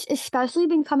 it's especially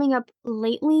been coming up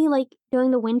lately, like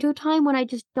during the winter time when I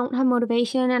just don't have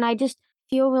motivation and I just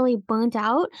feel really burnt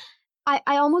out.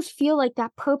 I almost feel like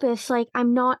that purpose, like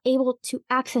I'm not able to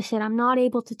access it. I'm not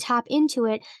able to tap into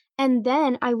it. And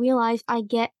then I realize I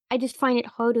just find it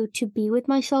harder to be with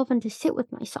myself and to sit with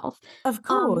myself. Of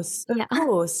course.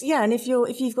 Yeah. And if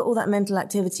you've got all that mental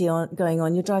activity going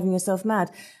on, you're driving yourself mad.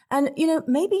 And,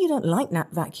 maybe you don't like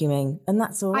vacuuming, and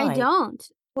that's all right. I don't.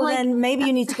 Well, then maybe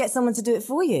you need to get someone to do it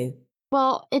for you.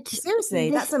 Well,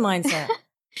 seriously, that's a mindset.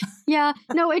 Yeah,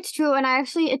 no, it's true. And I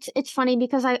actually, it's funny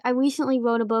because I recently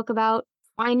wrote a book about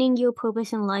finding your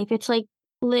purpose in life. It's like,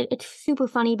 it's super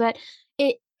funny, but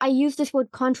I use this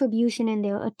word contribution in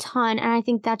there a ton. And I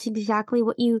think that's exactly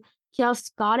what you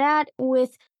just got at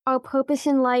with our purpose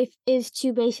in life, is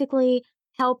to basically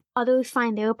help others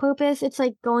find their purpose. It's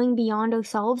like going beyond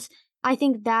ourselves. I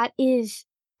think that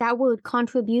word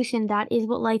contribution, that is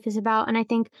what life is about. And I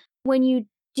think when you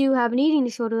do have an eating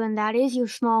disorder and that is your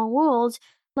small world,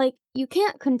 like you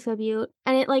can't contribute,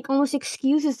 and it like almost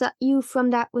excuses you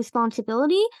from that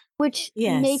responsibility, which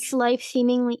makes life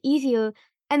seemingly easier.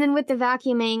 And then with the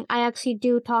vacuuming, I actually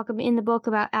do talk in the book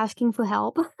about asking for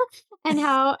help and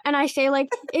I say like,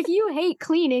 if you hate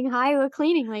cleaning, hire a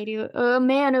cleaning lady or a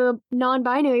man or a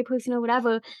non-binary person or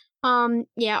whatever.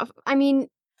 Yeah, I mean,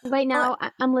 right now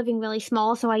I'm living really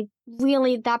small, so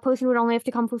that person would only have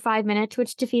to come for 5 minutes,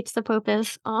 which defeats the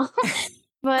purpose.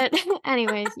 But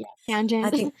anyways,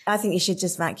 tangent. I think you should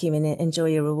just vacuum and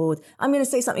enjoy your reward. I'm going to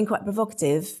say something quite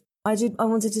provocative. I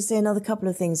wanted to say another couple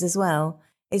of things as well.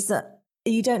 Is that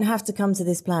you don't have to come to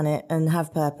this planet and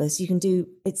have purpose. You can do,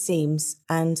 it seems,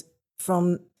 and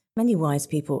from many wise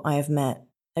people I have met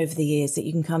over the years, that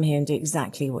you can come here and do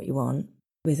exactly what you want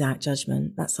without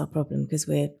judgment. That's our problem, because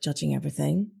we're judging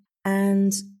everything.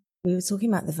 And we were talking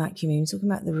about the vacuuming, we were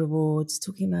talking about the rewards,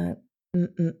 talking about no,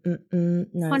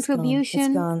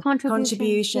 contribution.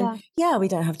 Contribution. Yeah, we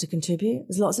don't have to contribute.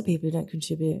 There's lots of people who don't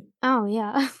contribute. Oh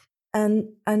yeah. And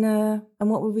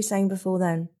what were we saying before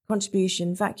then?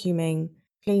 Contribution, vacuuming,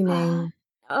 cleaning.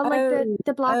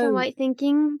 The black and white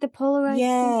thinking, the polarized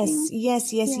thinking.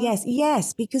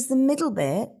 Yes. Because the middle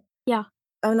bit. Yeah.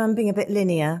 And I'm being a bit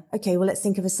linear. Okay, well, let's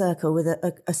think of a circle with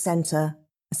a center.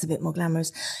 That's a bit more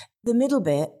glamorous. The middle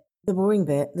bit, the boring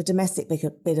bit, the domestic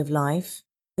bit of life,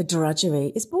 the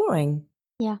drudgery. It's boring.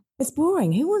 Yeah. It's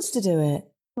boring. Who wants to do it?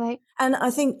 Right. And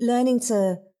I think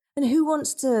and who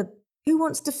wants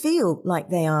to feel like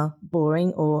they are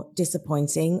boring or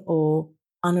disappointing or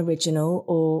unoriginal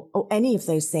or any of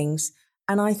those things.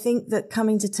 And I think that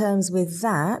coming to terms with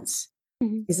that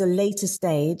is a later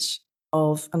stage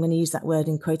of, I'm going to use that word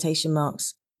in quotation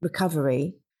marks,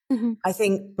 recovery. I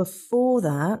think before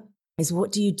that is,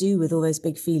 what do you do with all those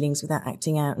big feelings without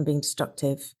acting out and being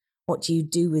destructive? What do you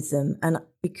do with them? And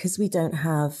because we don't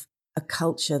have a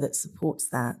culture that supports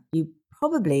that, you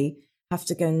probably have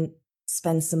to go and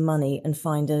spend some money and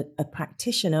find a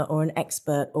practitioner or an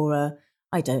expert or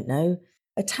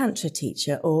a tantra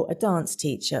teacher or a dance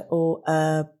teacher or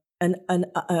a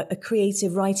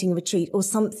creative writing retreat or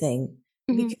something,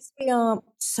 because we are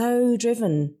so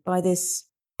driven by this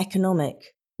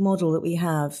economic model that we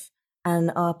have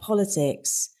and our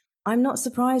politics. I'm not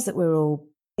surprised that we're all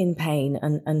in pain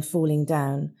and falling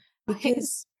down,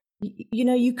 because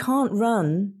you can't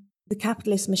run the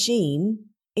capitalist machine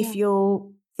if you're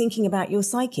thinking about your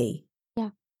psyche. Yeah.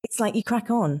 It's like you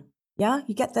crack on. Yeah.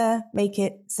 You get there, make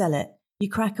it, sell it. You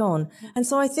crack on. And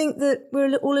so I think that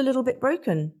we're all a little bit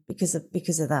broken because of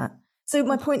that. So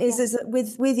my point is that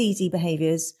with easy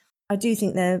behaviors, I do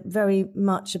think they're very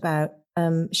much about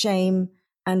shame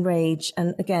and rage.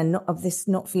 And again,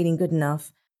 not feeling good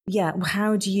enough. Yeah.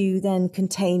 How do you then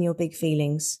contain your big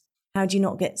feelings? How do you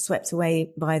not get swept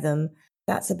away by them?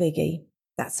 That's a biggie.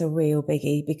 That's a real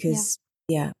biggie, because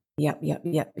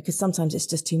because sometimes it's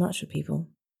just too much for people.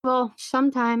 Well,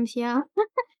 sometimes, yeah.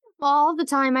 Well, all the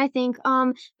time, I think.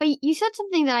 But you said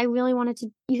something that I really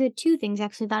you said two things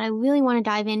actually that I really want to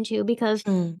dive into, because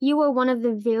you were one of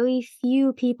the very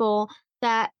few people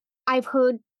that I've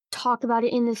heard talk about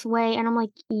it in this way. And I'm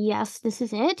like, yes, this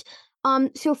is it.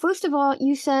 So first of all,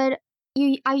 you said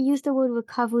I used the word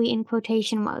recovery in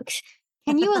quotation marks.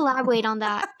 Can you elaborate on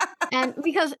that? And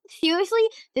because seriously,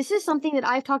 this is something that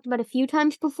I've talked about a few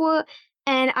times before,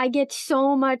 and I get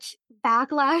so much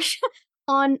backlash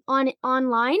on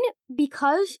online,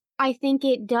 because I think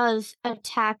it does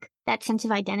attack that sense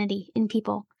of identity in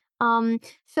people.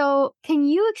 So can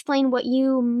you explain what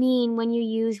you mean when you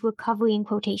use recovery in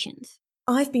quotations?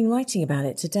 I've been writing about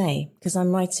it today because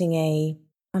I'm writing a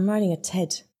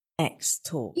TEDx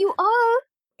talk. You are?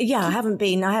 Yeah, I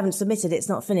haven't submitted it. It's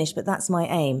not finished, but that's my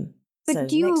aim. But so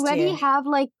do you already year, have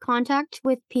contact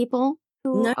with people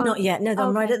who No, not yet. No,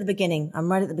 I'm right at the beginning.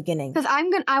 Because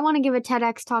I want to give a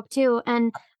TEDx talk too,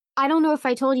 and I don't know if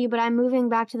I told you, but I'm moving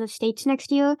back to the States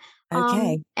next year.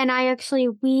 Okay.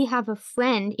 And we have a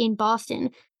friend in Boston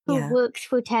who works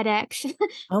for TEDx.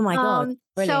 Oh my God.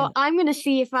 Brilliant. So I'm going to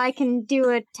see if I can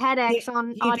do a TEDx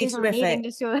on autism and eating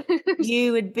disorders.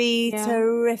 You would be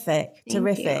terrific.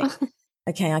 Thank you.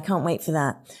 Okay, I can't wait for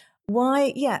that.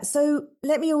 Why? Yeah. So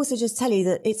let me also just tell you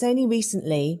that it's only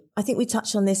recently, I think we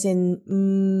touched on this in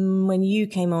when you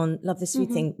came on Love This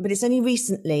Food thing, but it's only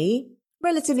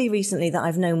relatively recently, that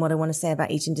I've known what I want to say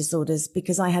about eating disorders,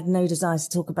 because I had no desire to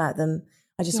talk about them.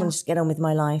 I just wanted to get on with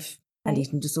my life and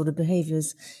eating disorder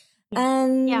behaviors.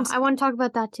 And I want to talk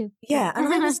about that too. Yeah.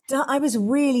 And I was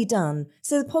really done.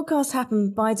 So the podcast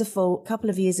happened by default a couple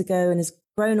of years ago and has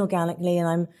grown organically,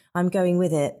 and I'm going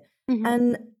with it.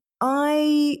 And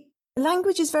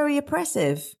language is very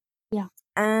oppressive. Yeah.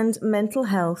 And mental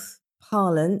health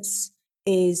parlance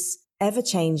is ever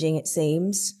changing, it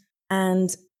seems,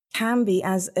 and can be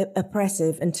as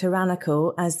oppressive and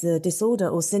tyrannical as the disorder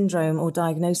or syndrome or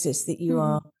diagnosis that you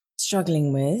are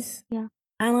struggling with. Yeah.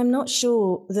 And I'm not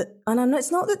sure that,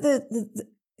 it's not that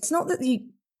it's not that you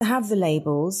have the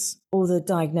labels or the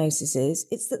diagnoses,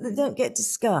 it's that they don't get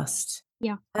discussed.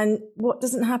 Yeah. And what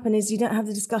doesn't happen is you don't have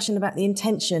the discussion about the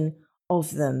intention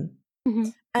of them.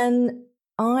 And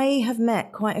I have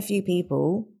met quite a few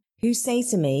people who say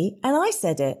to me, and I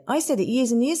said it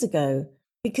years and years ago,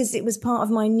 because it was part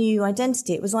of my new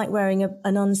identity. It was like wearing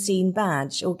an unseen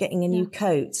badge or getting a new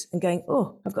coat and going,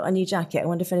 oh, I've got a new jacket. I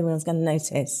wonder if anyone's going to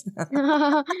notice.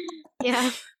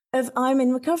 I'm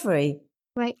in recovery.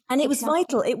 Right. And it was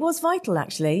vital. It was vital,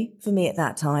 actually, for me at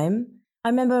that time. I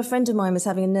remember a friend of mine was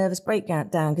having a nervous breakdown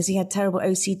because he had terrible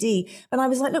OCD. And I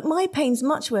was like, look, my pain's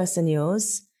much worse than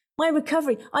yours. My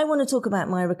recovery, I want to talk about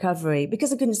my recovery,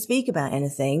 because I couldn't speak about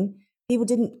anything. People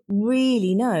didn't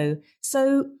really know.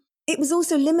 So it was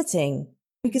also limiting,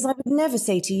 because I would never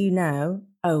say to you now,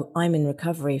 oh, I'm in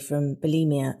recovery from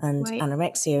bulimia and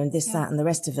anorexia and this, that, and the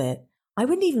rest of it. I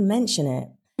wouldn't even mention it.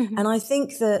 And I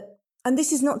think that, and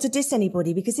this is not to diss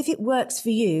anybody, because if it works for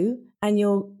you and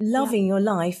you're loving your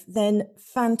life, then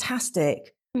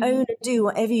fantastic. Own and do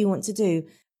whatever you want to do.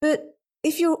 But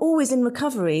if you're always in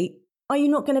recovery, are you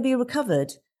not going to be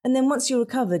recovered? And then once you're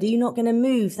recovered, are you not going to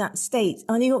move that state?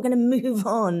 Are you not going to move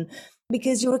on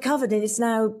because you're recovered and it's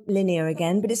now linear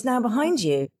again, but it's now behind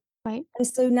you. Right. And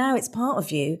so now it's part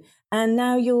of you and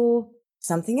now you're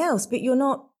something else, but you're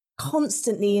not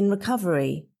constantly in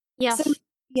recovery. Yes. So,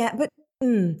 yeah, but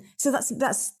so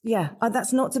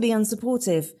that's not to be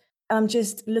unsupportive. I'm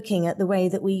just looking at the way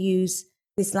that we use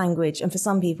this language. And for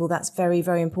some people, that's very,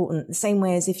 very important. The same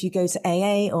way as if you go to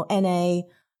AA or NA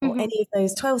or any of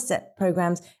those 12-step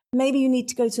programs, maybe you need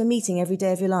to go to a meeting every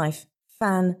day of your life.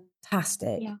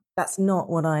 Fantastic. Yeah. That's not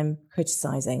what I'm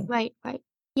criticizing. Right.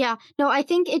 Yeah. No, I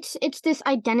think it's this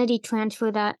identity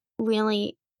transfer that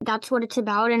really, that's what it's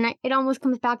about. And it almost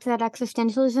comes back to that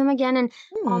existentialism again, and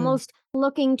almost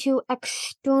looking to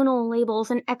external labels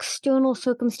and external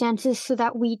circumstances so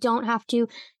that we don't have to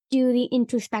do the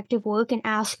introspective work and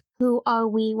ask, who are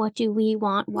we? What do we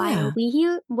want? Why are we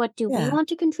here? What do we want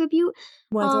to contribute?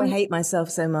 Why do I hate myself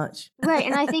so much? Right.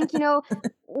 And I think,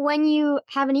 when you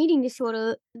have an eating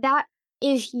disorder, that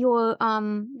is your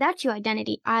that's your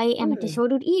identity. I am a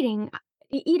disordered eater.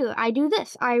 I do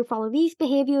this. I follow these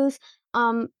behaviors.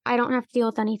 I don't have to deal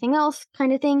with anything else,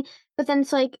 kind of thing. But then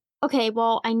it's like, okay,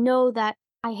 well, I know that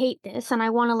I hate this and I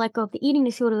want to let go of the eating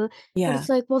disorder. Yeah. But it's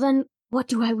like, well, then what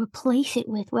do I replace it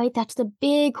with? Right. That's the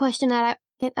big question that I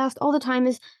get asked all the time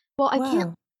is, well,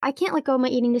 I can't let go of my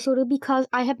eating disorder because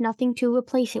I have nothing to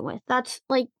replace it with. That's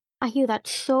like, I hear that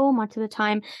so much of the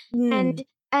time.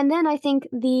 And then I think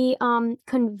the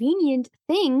convenient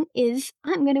thing is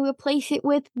I'm going to replace it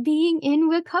with being in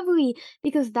recovery,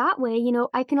 because that way,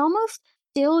 I can almost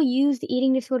still use the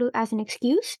eating disorder as an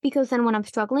excuse, because then when I'm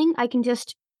struggling, I can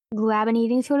just grab an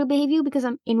eating disorder behavior because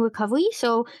I'm in recovery.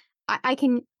 So I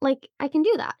can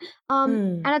do that.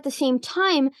 And at the same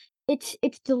time, it's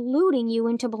deluding you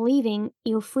into believing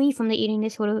you're free from the eating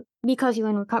disorder because you're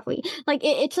in recovery. Like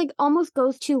it's like almost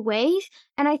goes two ways.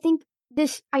 And I think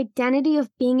this identity of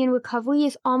being in recovery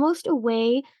is almost a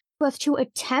way for us to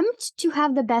attempt to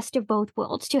have the best of both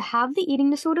worlds, to have the eating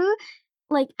disorder,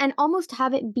 and almost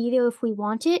have it be there if we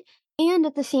want it, and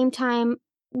at the same time,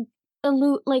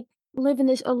 live in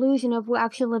this illusion of we're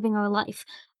actually living our life.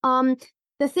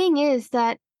 The thing is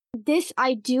that this,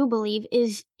 I do believe,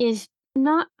 is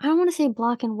not, I don't want to say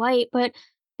black and white, but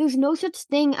there's no such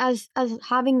thing as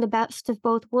having the best of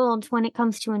both worlds when it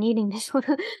comes to an eating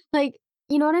disorder.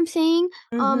 You know what I'm saying?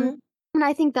 And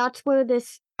I think that's where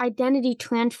this identity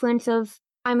transference of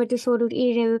I'm a disordered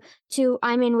eater to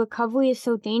I'm in recovery is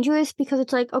so dangerous, because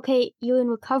it's like, okay, you're in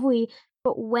recovery,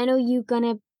 but when are you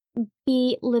gonna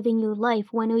be living your life?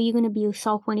 When are you gonna be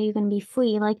yourself? When are you gonna be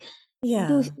free?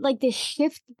 There's this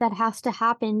shift that has to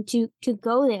happen to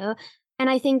go there. And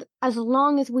I think as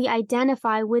long as we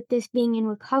identify with this being in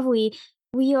recovery,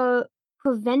 we are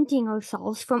preventing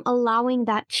ourselves from allowing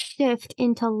that shift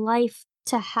into life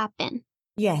to happen.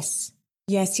 Yes.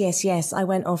 I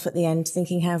went off at the end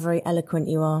thinking how very eloquent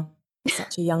you are.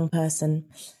 Such a young person.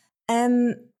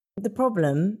 The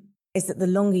problem is that the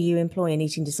longer you employ an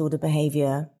eating disorder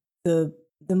behavior, the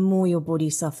more your body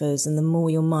suffers and the more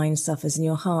your mind suffers, and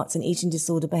your hearts and eating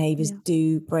disorder behaviors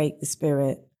do break the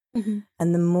spirit. And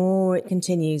the more it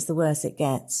continues, the worse it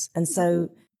gets. And so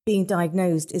being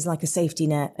diagnosed is like a safety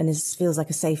net and feels like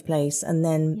a safe place. And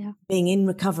then being in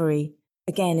recovery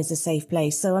again is a safe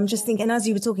place. So I'm just thinking, as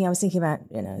you were talking, I was thinking about,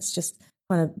 it's just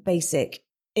kind of basic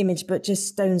image, but just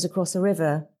stones across a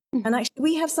river. And actually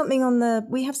we have something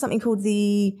called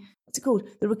the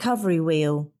recovery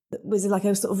wheel. That was like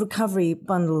a sort of recovery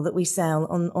bundle that we sell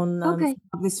on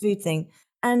this food thing.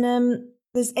 And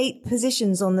there's 8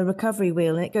 positions on the recovery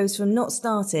wheel, and it goes from not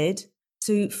started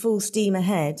to full steam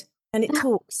ahead. And it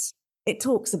talks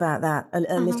about that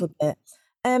a little bit.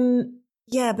 And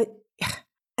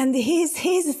here's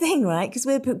the thing, right? Because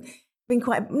we've been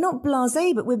quite, not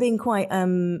blasé, but we're being quite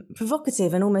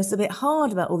provocative and almost a bit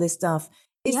hard about all this stuff.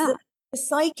 It's the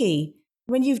psyche,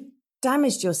 when you've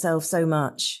damaged yourself so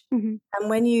much, and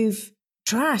when you've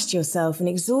trashed yourself and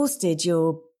exhausted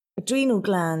your adrenal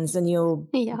glands and your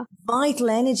vital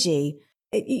energy,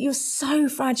 you're so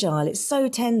fragile. It's so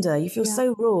tender. You feel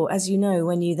so raw, as you know,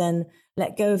 when you then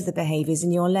let go of the behaviors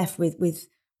and you're left with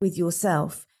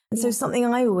yourself. And so something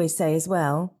I always say as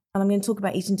well, and I'm going to talk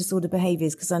about eating disorder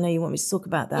behaviors because I know you want me to talk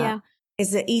about that,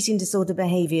 is that eating disorder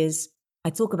behaviors, I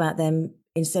talk about them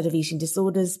instead of eating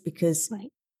disorders, because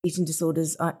eating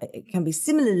disorders can be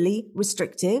similarly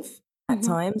restrictive at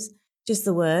times, just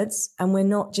the words, and we're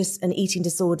not just an eating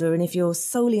disorder. And if you're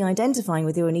solely identifying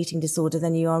with your own eating disorder,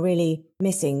 then you are really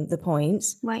missing the point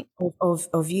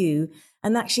of you.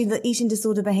 And actually the eating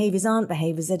disorder behaviors aren't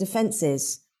behaviors, they're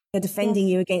defenses. They're defending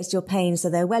you against your pain, so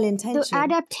they're well-intentioned. They're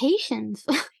adaptations.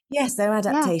 Yes, they're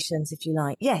adaptations, if you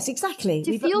like. Yes, exactly.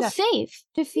 To feel safe.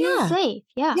 To feel safe.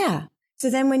 Yeah. Yeah. So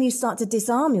then when you start to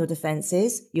disarm your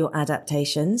defenses, your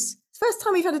adaptations, it's the first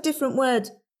time we've had a different word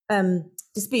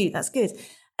dispute. That's good.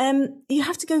 You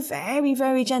have to go very,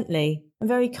 very gently and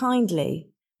very kindly,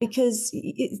 because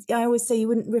I always say you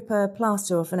wouldn't rip a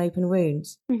plaster off an open wound.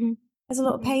 Mm-hmm. There's a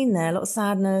lot of pain there, a lot of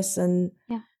sadness, and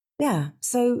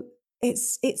so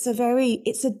it's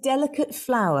a delicate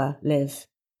flower, Liv,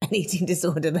 an eating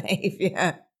disorder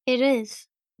behaviour. It is.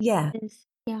 Yeah. It is.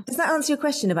 Yeah. Does that answer your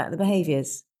question about the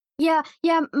behaviours? Yeah.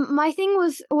 My thing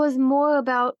was more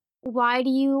about, why do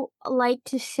you like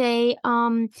to say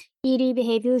eating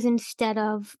behaviors instead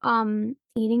of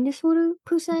eating disorder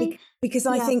per se? Because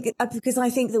I think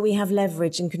that we have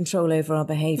leverage and control over our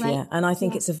behaviour, Right. and I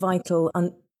think it's a vital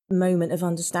moment of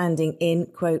understanding in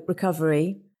quote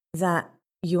recovery that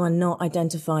you are not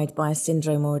identified by a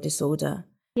syndrome or a disorder,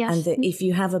 and that if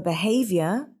you have a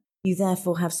behaviour, you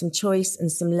therefore have some choice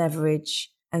and some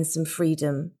leverage and some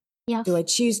freedom. Yes. Do I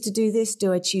choose to do this?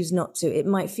 Do I choose not to? It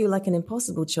might feel like an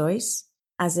impossible choice,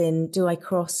 as in, do I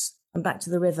cross, and back to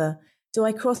the river, do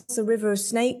I cross a river of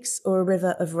snakes or a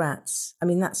river of rats? I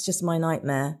mean, that's just my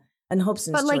nightmare and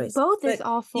Hobson's choice. But like both is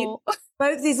awful.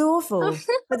 Both is awful,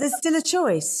 but there's still a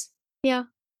choice. Yeah.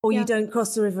 Or you don't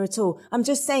cross the river at all. I'm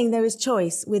just saying there is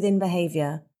choice within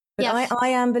behaviour. But Yes. I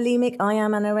am bulimic, I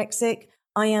am anorexic,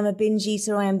 I am a binge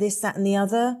eater, I am this, that and the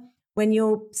other. When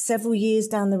you're several years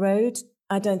down the road,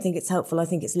 I don't think it's helpful. I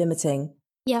think it's limiting.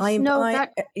 Yes.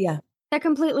 That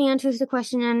completely answers the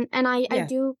question, and I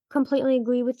do completely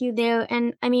agree with you there.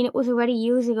 And I mean, it was already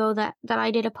years ago that I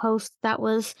did a post that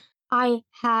was, I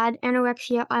had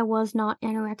anorexia, I was not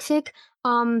anorexic.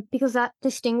 Because that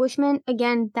distinguishment,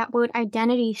 again, that word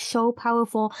identity is so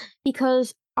powerful,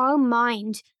 because our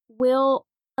mind will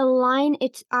align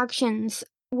its actions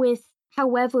with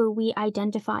however we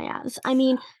identify as. I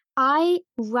mean, I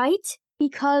write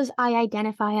because I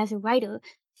identify as a writer.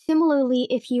 Similarly,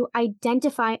 if you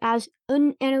identify as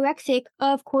an anorexic,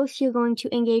 of course you're going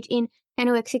to engage in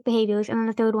anorexic behaviors. And then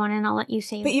the third one, and I'll let you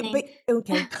say your thing.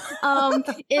 Okay.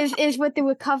 is with the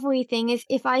recovery thing, is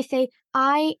if I say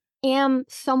I am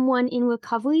someone in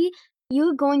recovery,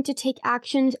 you're going to take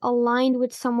actions aligned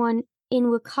with someone in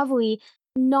recovery,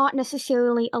 not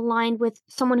necessarily aligned with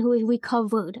someone who is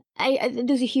recovered.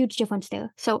 There's a huge difference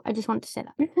there. So I just wanted to say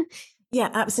that. Yeah,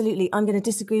 absolutely. I'm going to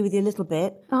disagree with you a little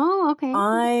bit. Oh, okay.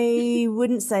 I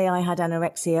wouldn't say I had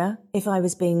anorexia. If I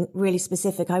was being really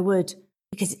specific, I would,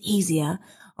 because it's easier.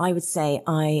 I would say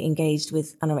I engaged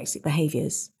with anorexic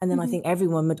behaviours. And then I think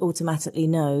everyone would automatically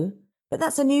know. But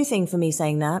that's a new thing for me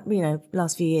saying that,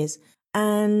 last few years.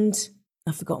 And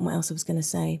I've forgotten what else I was going to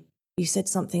say. You said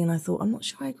something and I thought, I'm not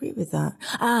sure I agree with that.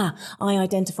 I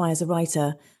identify as a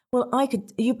writer. Well,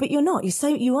 but you're not.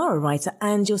 You are a writer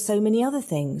and you're so many other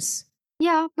things.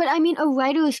 Yeah, but I mean, a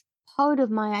writer is part of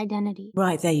my identity.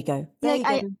 Right, there you go.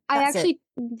 I actually,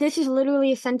 this is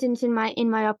literally a sentence in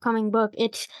my upcoming book.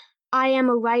 It's, I am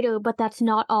a writer, but that's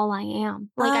not all I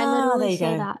am. I literally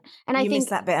say that. And I think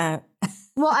missed that bit out.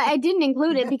 Well, I didn't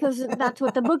include it because that's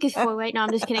what the book is for right now.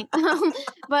 I'm just kidding.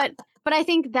 But I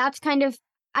think that's kind of,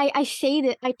 I say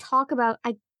that, I talk about,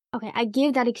 I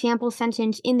give that example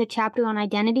sentence in the chapter on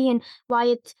identity and why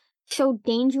it's so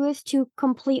dangerous to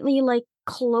completely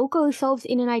cloak ourselves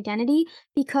in an identity,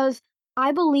 because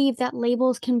I believe that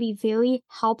labels can be very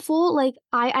helpful.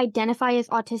 I identify as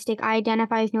autistic, I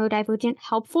identify as neurodivergent,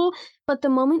 helpful. But the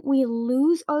moment we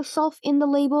lose ourselves in the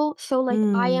label, so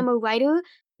I am a writer,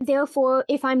 therefore,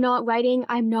 if I'm not writing,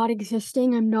 I'm not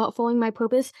existing, I'm not following my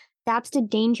purpose, that's the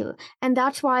danger. And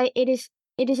that's why it is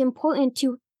important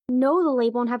to know the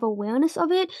label and have awareness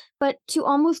of it, but to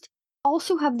almost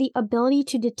also have the ability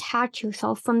to detach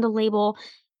yourself from the label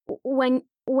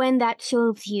when that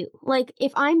serves you.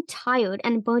 If I'm tired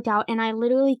and burnt out and I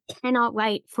literally cannot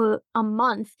write for a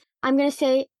month, I'm going to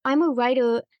say I'm a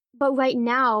writer, but right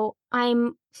now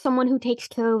I'm someone who takes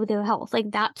care of their health.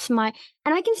 That's my,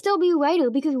 and I can still be a writer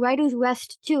because writers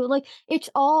rest too. It's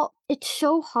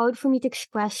so hard for me to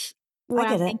express what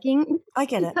I'm thinking. I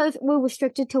get it. Because we're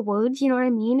restricted to words, you know what I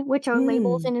mean? Which are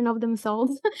labels in and of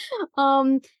themselves.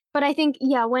 But I think,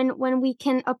 when we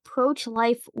can approach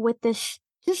life with this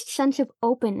just sense of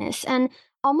openness and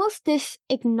almost this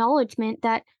acknowledgement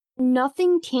that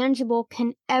nothing tangible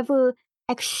can ever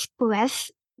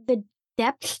express the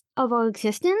depths of our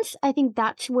existence, I think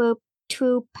that's where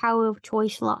true power of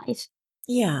choice lies.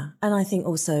 Yeah. And I think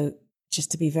also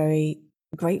just to be very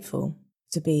grateful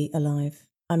to be alive.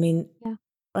 I mean,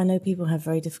 I know people have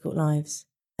very difficult lives.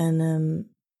 And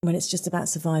when it's just about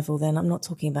survival, then I'm not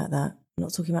talking about that. I'm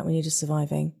not talking about when you're just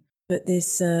surviving. But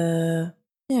there's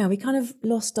Yeah, we kind of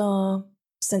lost our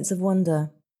sense of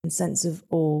wonder and sense of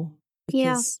awe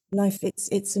because life,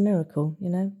 it's a miracle,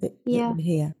 that we're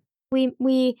here. We've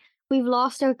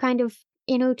lost our kind of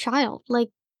inner child.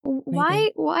 Like,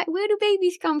 Maybe. why, where do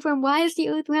babies come from? Why is the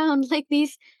earth round? Like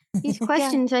these Yeah,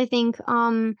 questions, I think.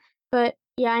 But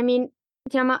yeah, I mean,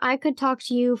 Gemma, I could talk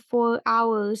to you for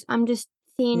hours. I'm just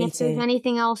seeing me if there's too.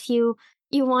 anything else you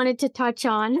wanted to touch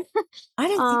on. I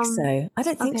don't think so. I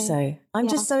don't think Okay. so. I'm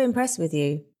just so impressed with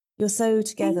you. You're so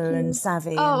together and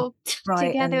savvy and bright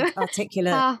together. and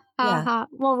articulate. Ha ha Yeah. ha.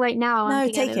 Well, right now I'm No,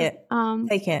 together. take it.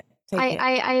 Take it. Take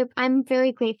it. I'm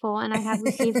very grateful, and I have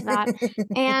received that.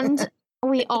 And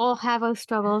we all have our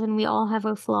struggles, and we all have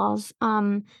our flaws.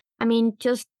 I mean,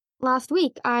 just last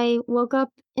week I woke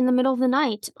up in the middle of the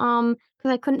night, because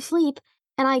I couldn't sleep,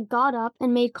 and I got up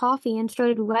and made coffee and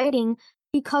started writing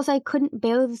because I couldn't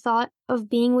bear the thought of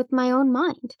being with my own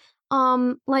mind.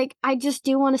 Like I just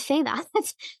do want to say that.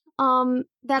 That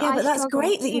Yeah, I but that's struggle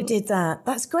great that you too. did that.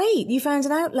 That's great. You found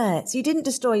an outlet. You didn't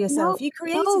destroy yourself. No, You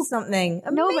created no, something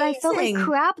amazing. No, but I felt like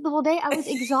crap the whole day. I was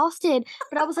exhausted,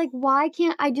 but I was like, why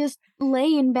can't I just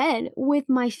lay in bed with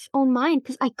my own mind?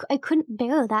 Because I couldn't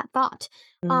bear that thought.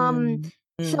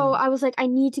 So I was like, I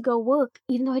need to go work,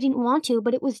 even though I didn't want to,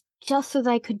 but it was just so that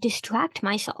I could distract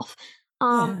myself.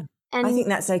 Yeah. And I think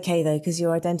that's okay though, because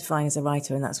you're identifying as a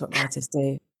writer, and that's what writers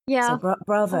do. yeah, So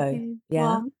bravo. okay. Yeah.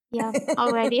 Well, yeah,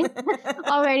 already,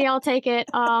 already, I'll take it.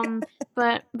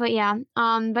 But yeah.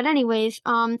 But anyways,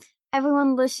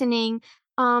 everyone listening,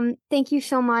 thank you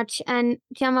so much. And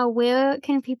Gemma, where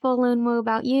can people learn more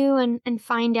about you and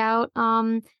find out,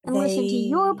 and listen to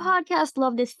your podcast,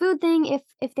 Love This Food Thing, if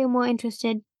they're more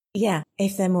interested? Yeah,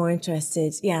 if they're more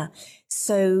interested. Yeah.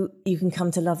 So you can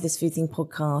come to Love This Food Thing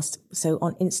podcast. So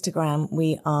on Instagram,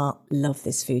 we are Love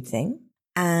This Food Thing.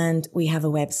 And we have a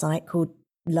website called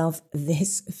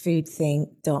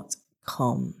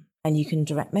lovethisfoodthing.com. And you can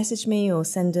direct message me or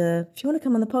if you want to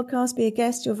come on the podcast, be a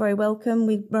guest, you're very welcome.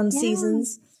 We run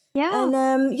seasons. Yeah.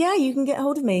 And you can get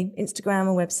hold of me, Instagram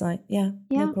or website. Yeah.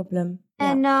 No problem.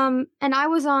 And I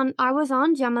was on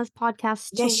Gemma's podcast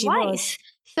Yes, twice. she was.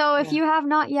 So if you have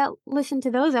not yet listened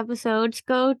to those episodes,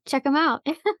 go check them out.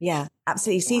 Yeah,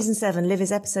 absolutely. Season 7, Liv is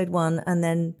episode 1, and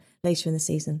then later in the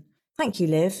season. Thank you,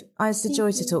 Liv. It's a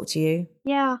joy to talk to you.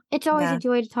 Yeah, it's always a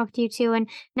joy to talk to you too. And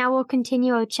now we'll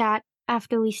continue our chat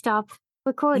after we stop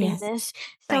recording this.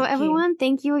 So everyone,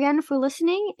 thank you again for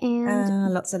listening,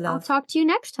 and lots of love. I'll talk to you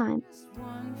next time. Just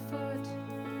 1 foot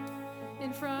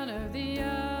in front of the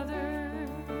other,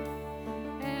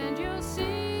 and you'll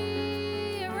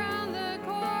see around the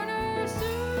corner soon.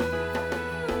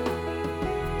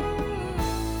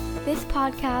 This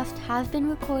podcast has been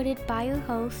recorded by your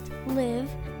host, Liv.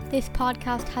 This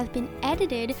podcast has been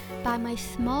edited by my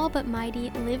small but mighty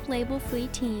Live Label Free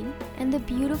team, and the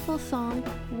beautiful song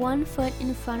 1 Foot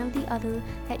in Front of the Other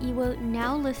that you are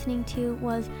now listening to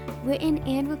was written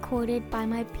and recorded by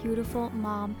my beautiful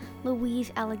mom, Louise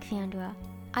Alexandra.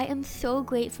 I am so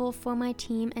grateful for my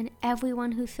team and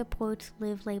everyone who supports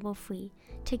Live Label Free.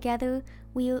 Together,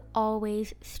 we are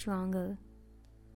always stronger.